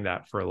expecting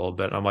that for a little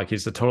bit. I'm like,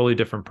 he's a totally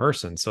different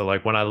person. So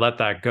like when I let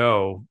that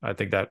go, I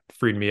think that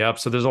freed me up.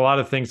 So there's a lot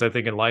of things I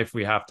think in life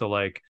we have to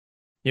like,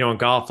 in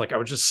golf, like I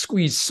would just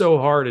squeeze so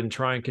hard and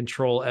try and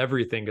control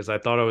everything because I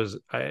thought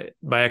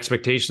my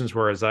expectations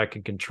were as I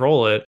could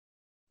control it.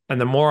 And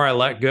the more I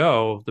let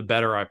go, the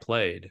better I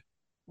played.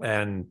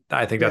 And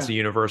I think that's a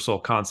universal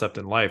concept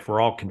in life.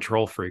 We're all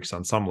control freaks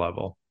on some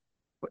level.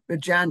 But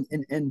John,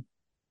 and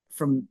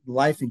from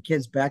life and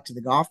kids back to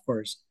the golf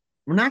course,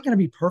 we're not going to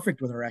be perfect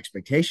with our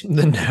expectations.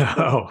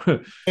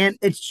 No. And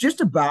it's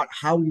just about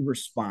how we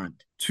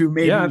respond to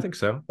maybe I think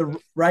so.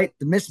 the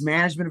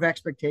mismanagement of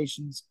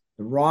expectations,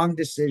 the wrong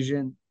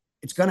decision.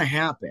 It's going to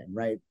happen,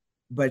 right?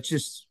 But it's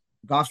just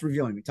golf's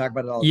revealing. We talk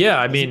about it all. Yeah,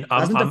 I mean, it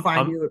doesn't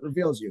define you; it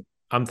reveals you.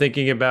 I'm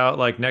thinking about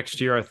like next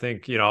year. I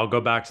think I'll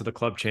go back to the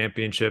club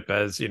championship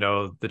as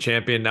the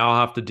champion. Now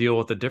I'll have to deal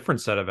with a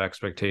different set of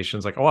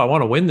expectations. Like, oh, I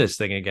want to win this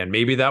thing again.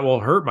 Maybe that will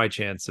hurt my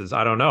chances.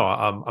 I don't know.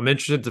 I'm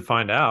interested to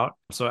find out.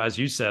 So as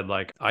you said,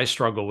 like I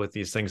struggle with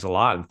these things a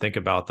lot and think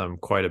about them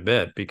quite a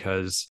bit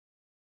because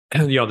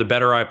the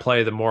better I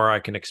play, the more I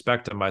can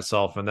expect of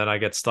myself. And then I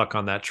get stuck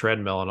on that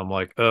treadmill and I'm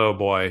like, oh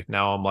boy,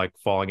 now I'm like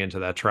falling into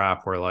that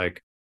trap where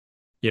like,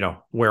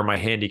 where my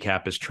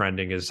handicap is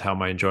trending is how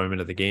my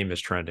enjoyment of the game is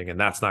trending. And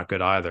that's not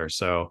good either.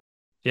 So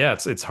yeah,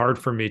 it's hard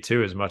for me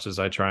too, as much as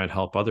I try and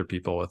help other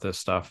people with this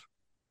stuff.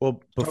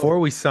 Well,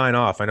 before we sign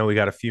off, I know we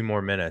got a few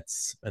more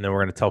minutes and then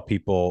we're going to tell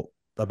people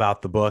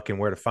about the book and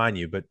where to find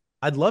you, but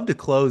I'd love to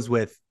close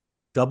with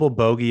double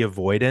bogey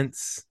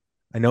avoidance.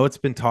 I know it's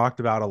been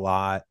talked about a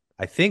lot.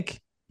 I think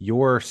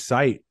your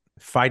site,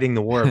 Fighting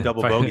the War of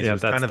Double Bogeys,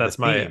 was kind of that's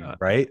the theme,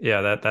 right?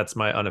 Yeah, that's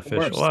my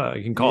unofficial.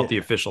 You can call it the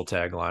official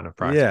tagline of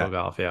Practical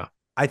Golf. Yeah,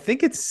 I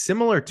think it's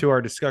similar to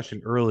our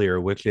discussion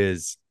earlier, which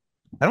is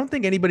I don't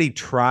think anybody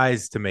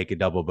tries to make a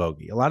double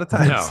bogey. A lot of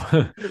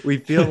times we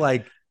feel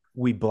like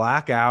we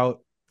black out,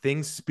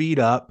 things speed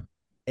up,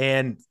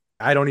 and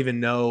I don't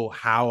even know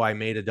how I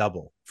made a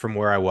double from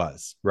where I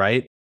was,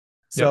 right?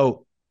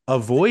 So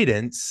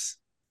avoidance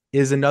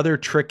is another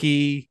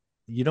tricky.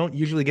 You don't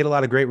usually get a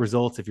lot of great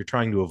results if you're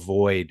trying to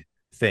avoid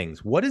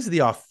things. What is the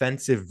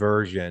offensive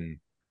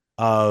version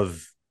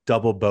of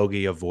double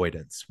bogey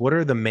avoidance? What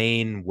are the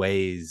main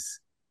ways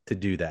to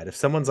do that? If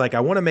someone's like,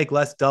 I want to make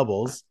less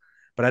doubles,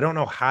 but I don't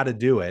know how to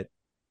do it,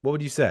 what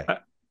would you say?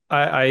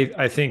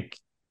 I think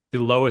the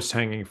lowest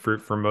hanging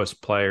fruit for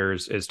most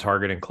players is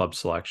targeting club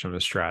selection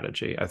as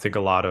strategy. I think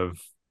a lot of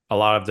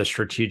the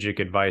strategic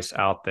advice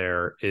out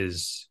there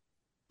is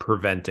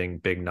preventing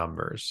big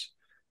numbers.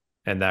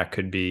 And that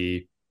could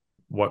be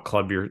what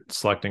club you're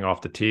selecting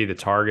off the tee, the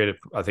target.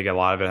 I think a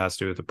lot of it has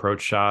to do with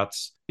approach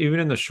shots. Even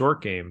in the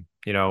short game,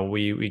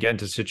 we get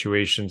into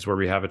situations where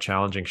we have a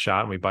challenging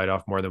shot and we bite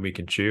off more than we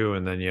can chew.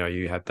 And then,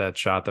 you have that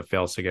shot that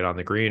fails to get on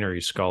the green or you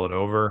skull it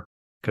over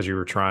because you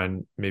were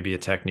trying maybe a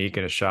technique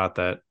and a shot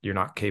that you're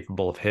not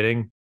capable of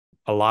hitting.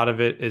 A lot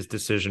of it is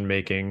decision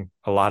making.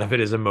 A lot of it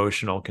is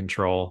emotional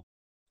control.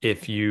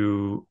 If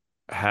you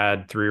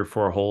had 3 or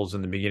 4 holes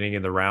in the beginning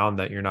of the round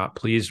that you're not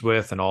pleased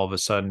with, and all of a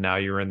sudden now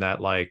you're in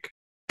that like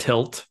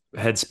tilt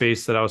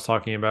headspace that I was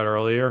talking about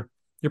earlier,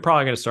 you're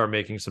probably going to start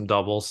making some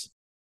doubles.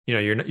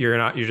 You're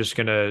just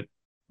going to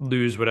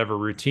lose whatever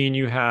routine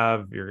you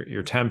have,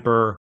 your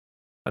temper,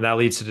 and that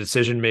leads to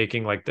decision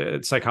making. Like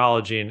the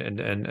psychology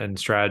and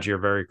strategy are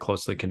very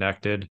closely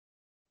connected.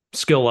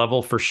 Skill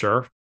level for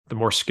sure. The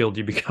more skilled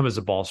you become as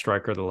a ball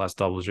striker, the less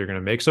doubles you're going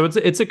to make. So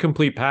it's a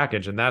complete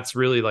package, and that's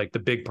really like the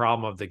big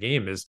problem of the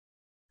game is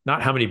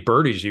not how many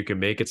birdies you can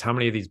make; it's how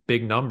many of these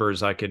big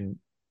numbers I can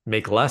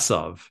make less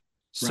of.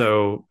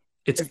 So right.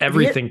 It's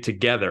everything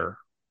together.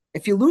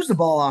 If you lose the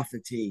ball off the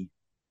tee,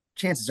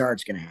 chances are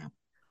it's going to happen.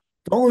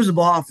 Don't lose the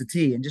ball off the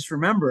tee, and just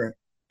remember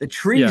the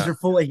trees are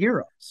full of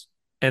heroes.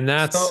 And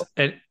that's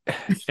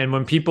and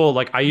when people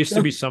like, I used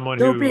to be someone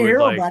who don't be a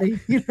hero, like, buddy.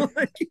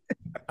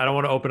 I don't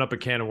want to open up a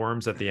can of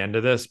worms at the end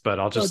of this, but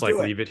I'll just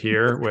leave it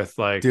here with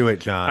like, do it,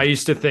 John. I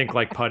used to think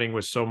like putting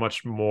was so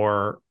much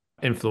more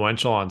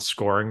influential on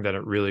scoring than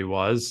it really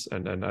was.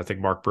 And I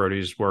think Mark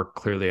Brody's work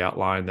clearly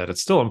outlined that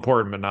it's still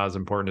important, but not as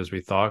important as we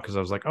thought. Cause I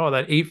was like, oh,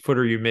 that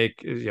 8-footer you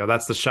make,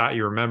 that's the shot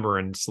you remember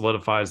and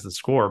solidifies the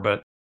score.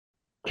 But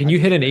can you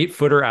hit an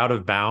 8-footer out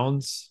of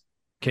bounds?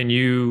 Can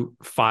you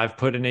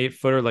 5-put an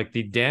 8-footer? Like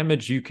the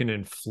damage you can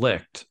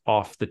inflict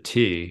off the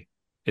tee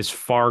is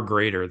far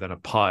greater than a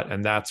putt.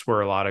 And that's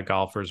where a lot of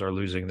golfers are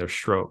losing their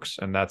strokes.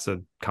 And that's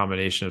a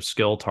combination of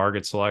skill,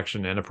 target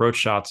selection, and approach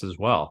shots as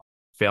well.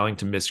 Failing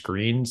to miss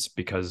greens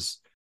because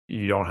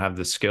you don't have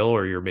the skill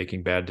or you're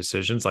making bad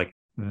decisions. Like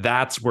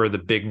that's where the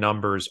big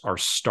numbers are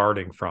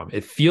starting from.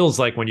 It feels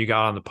like when you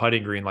got on the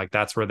putting green, like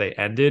that's where they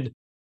ended.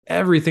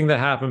 Everything that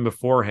happened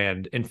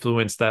beforehand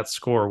influenced that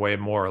score way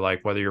more.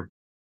 Like whether you're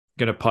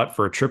going to putt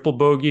for a triple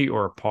bogey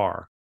or a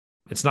par.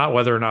 It's not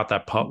whether or not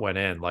that putt went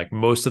in. Like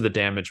most of the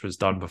damage was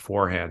done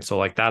beforehand. So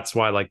like that's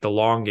why like the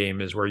long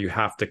game is where you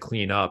have to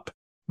clean up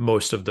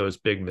most of those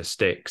big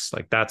mistakes.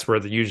 Like that's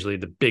where usually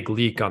the big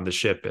leak on the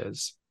ship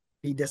is.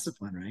 Be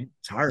disciplined, right?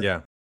 It's hard.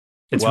 Yeah.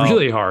 It's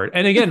really hard.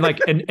 And again, like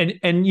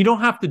and you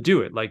don't have to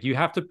do it. Like you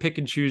have to pick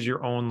and choose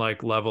your own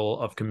like level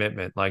of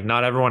commitment. Like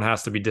not everyone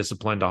has to be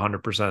disciplined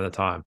 100% of the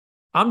time.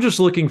 I'm just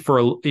looking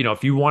for,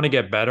 if you want to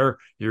get better,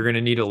 you're going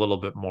to need a little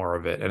bit more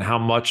of it. And how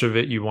much of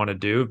it you want to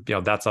do,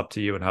 that's up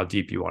to you and how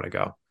deep you want to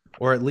go.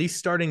 Or at least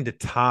starting to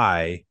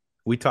tie.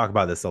 We talk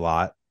about this a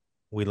lot.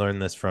 We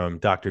learned this from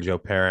Dr. Joe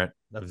Parent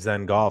of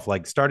Zen Golf,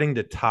 like starting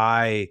to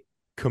tie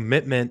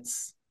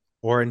commitments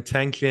or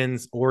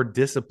intentions or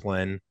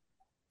discipline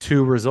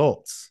to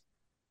results.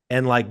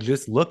 And like,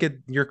 just look at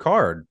your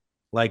card.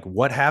 Like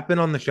what happened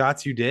on the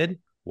shots you did?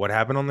 What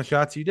happened on the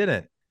shots you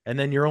didn't? And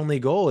then your only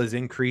goal is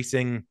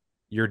increasing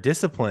your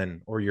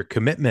discipline or your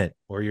commitment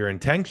or your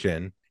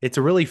intention. It's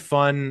a really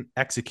fun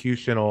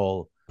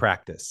executional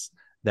practice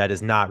that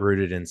is not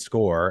rooted in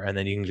score. And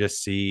then you can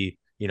just see,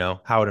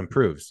 how it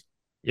improves.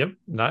 Yep.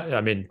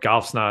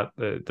 Golf's not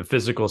the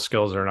physical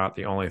skills are not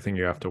the only thing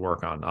you have to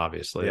work on,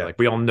 obviously. Yeah. Like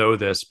we all know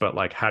this, but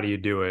like, how do you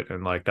do it?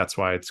 And like, that's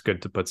why it's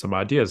good to put some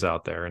ideas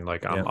out there. And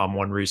like, I'm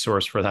one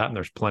resource for that. And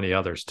there's plenty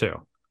others too.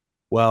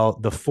 Well,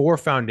 the 4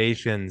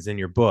 foundations in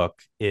your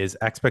book is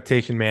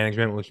expectation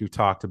management, which we've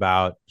talked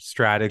about,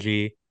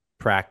 strategy,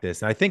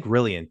 practice, and I think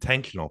really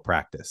intentional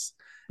practice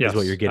is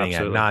what you're getting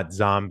at, not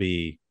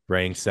zombie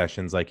range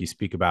sessions like you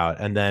speak about,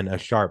 and then a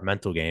sharp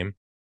mental game,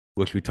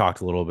 which we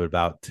talked a little bit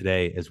about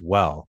today as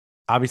well.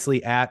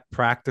 Obviously at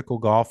Practical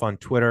Golf on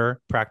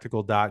Twitter,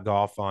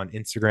 practical.golf on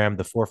Instagram.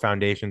 The 4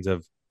 Foundations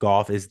of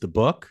Golf is the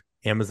book,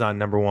 Amazon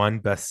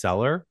 #1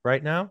 bestseller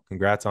right now.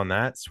 Congrats on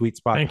that. Sweet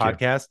Spot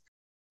Podcast.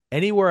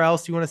 Anywhere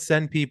else you want to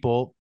send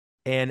people,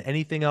 and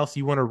anything else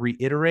you want to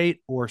reiterate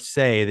or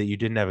say that you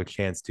didn't have a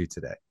chance to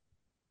today?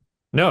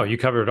 No, you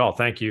covered it all.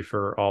 Thank you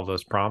for all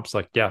those prompts.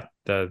 Like, yeah,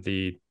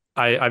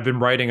 I've been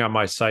writing on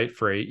my site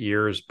for 8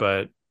 years,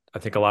 but I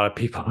think a lot of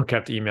people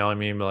kept emailing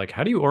me and be like,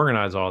 how do you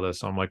organize all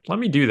this? I'm like, let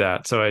me do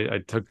that. So I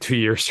took 2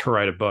 years to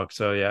write a book.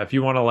 So yeah, if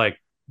you want to like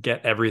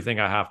get everything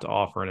I have to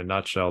offer in a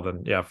nutshell,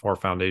 then yeah, 4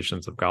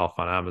 Foundations of Golf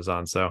on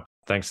Amazon. So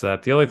thanks to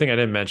that. The only thing I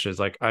didn't mention is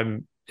like,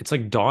 it's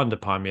like dawned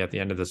upon me at the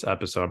end of this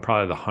episode. I'm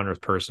probably the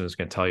 100th person who's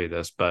going to tell you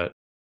this, but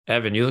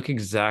Evan, you look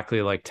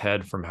exactly like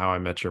Ted from How I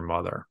Met Your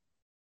Mother.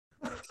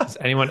 Has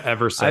anyone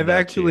ever said I've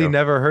actually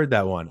never heard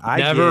that one.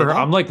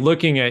 I'm like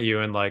looking at you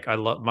and like,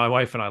 my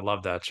wife and I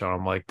love that show.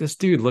 I'm like, this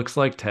dude looks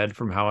like Ted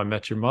from How I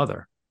Met Your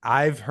Mother.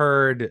 I've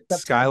heard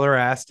Skylar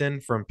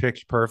Astin from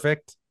Pitch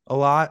Perfect a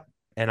lot.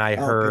 And I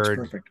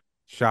heard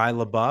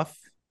Shia LaBeouf.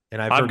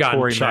 And I've heard gotten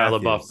Corey Shia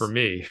Matthews. LaBeouf for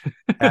me.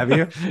 Have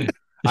you? Yes.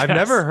 I've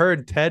never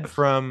heard Ted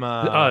from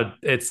How I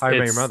Met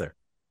Your Mother.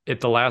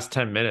 The last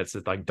 10 minutes,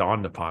 it like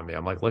dawned upon me.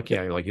 I'm like looking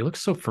at you, like you look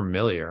so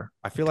familiar.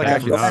 I feel like I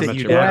could sit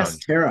you down. Go ask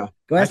Tara.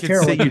 I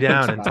could sit you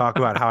down and talk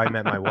about How I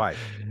Met My Wife.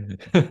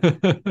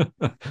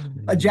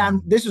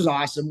 John, this was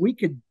awesome.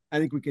 I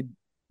think we could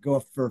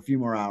go for a few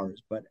more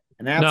hours, but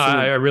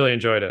I really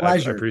enjoyed it.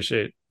 Pleasure. I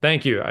appreciate it.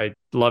 Thank you. I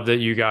love that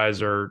you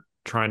guys are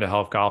trying to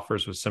help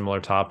golfers with similar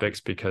topics,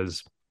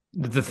 because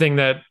The thing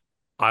that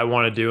I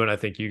want to do, and I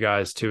think you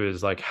guys too,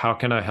 is like, how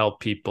can I help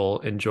people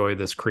enjoy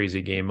this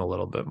crazy game a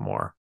little bit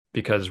more?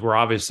 Because we're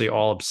obviously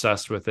all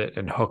obsessed with it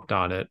and hooked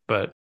on it,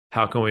 but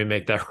how can we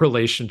make that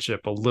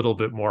relationship a little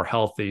bit more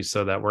healthy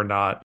so that we're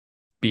not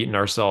beating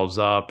ourselves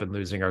up and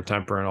losing our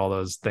temper and all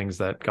those things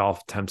that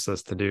golf tempts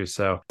us to do?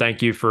 So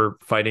thank you for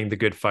fighting the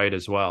good fight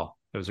as well.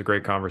 It was a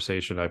great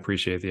conversation. I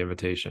appreciate the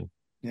invitation.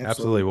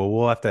 Absolutely. Well,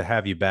 we'll have to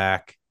have you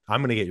back.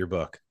 I'm going to get your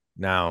book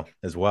now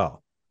as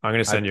well. I'm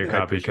going to send you a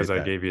copy because I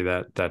gave you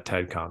that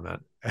Ted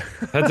comment.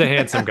 Ted's a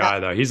handsome guy,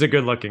 though. He's a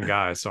good looking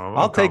guy. So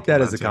I'll take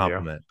that as a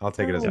compliment. I'll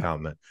take it as a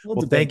compliment.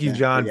 Well, thank you,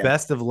 John. Yeah.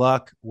 Best of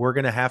luck. We're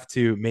going to have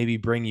to maybe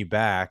bring you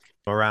back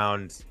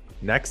around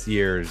next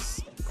year's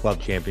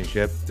club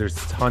championship. There's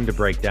a ton to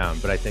break down,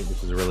 but I think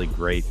this was a really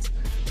great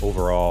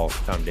overall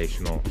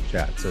foundational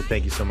chat. So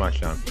thank you so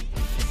much, John.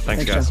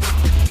 Thanks guys.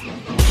 John.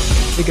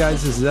 Hey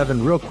guys, this is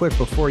Evan. Real quick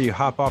before you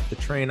hop off the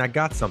train, I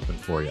got something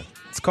for you.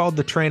 It's called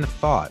The Train of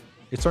Thought.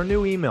 It's our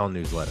new email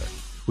newsletter.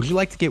 Would you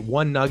like to get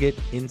one nugget,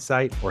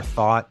 insight, or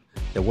thought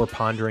that we're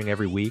pondering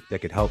every week that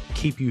could help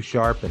keep you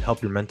sharp and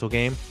help your mental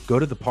game? Go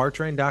to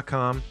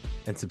thepartrain.com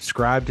and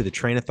subscribe to the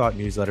Train of Thought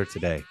newsletter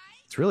today.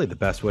 It's really the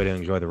best way to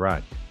enjoy the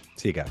ride.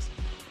 See you guys.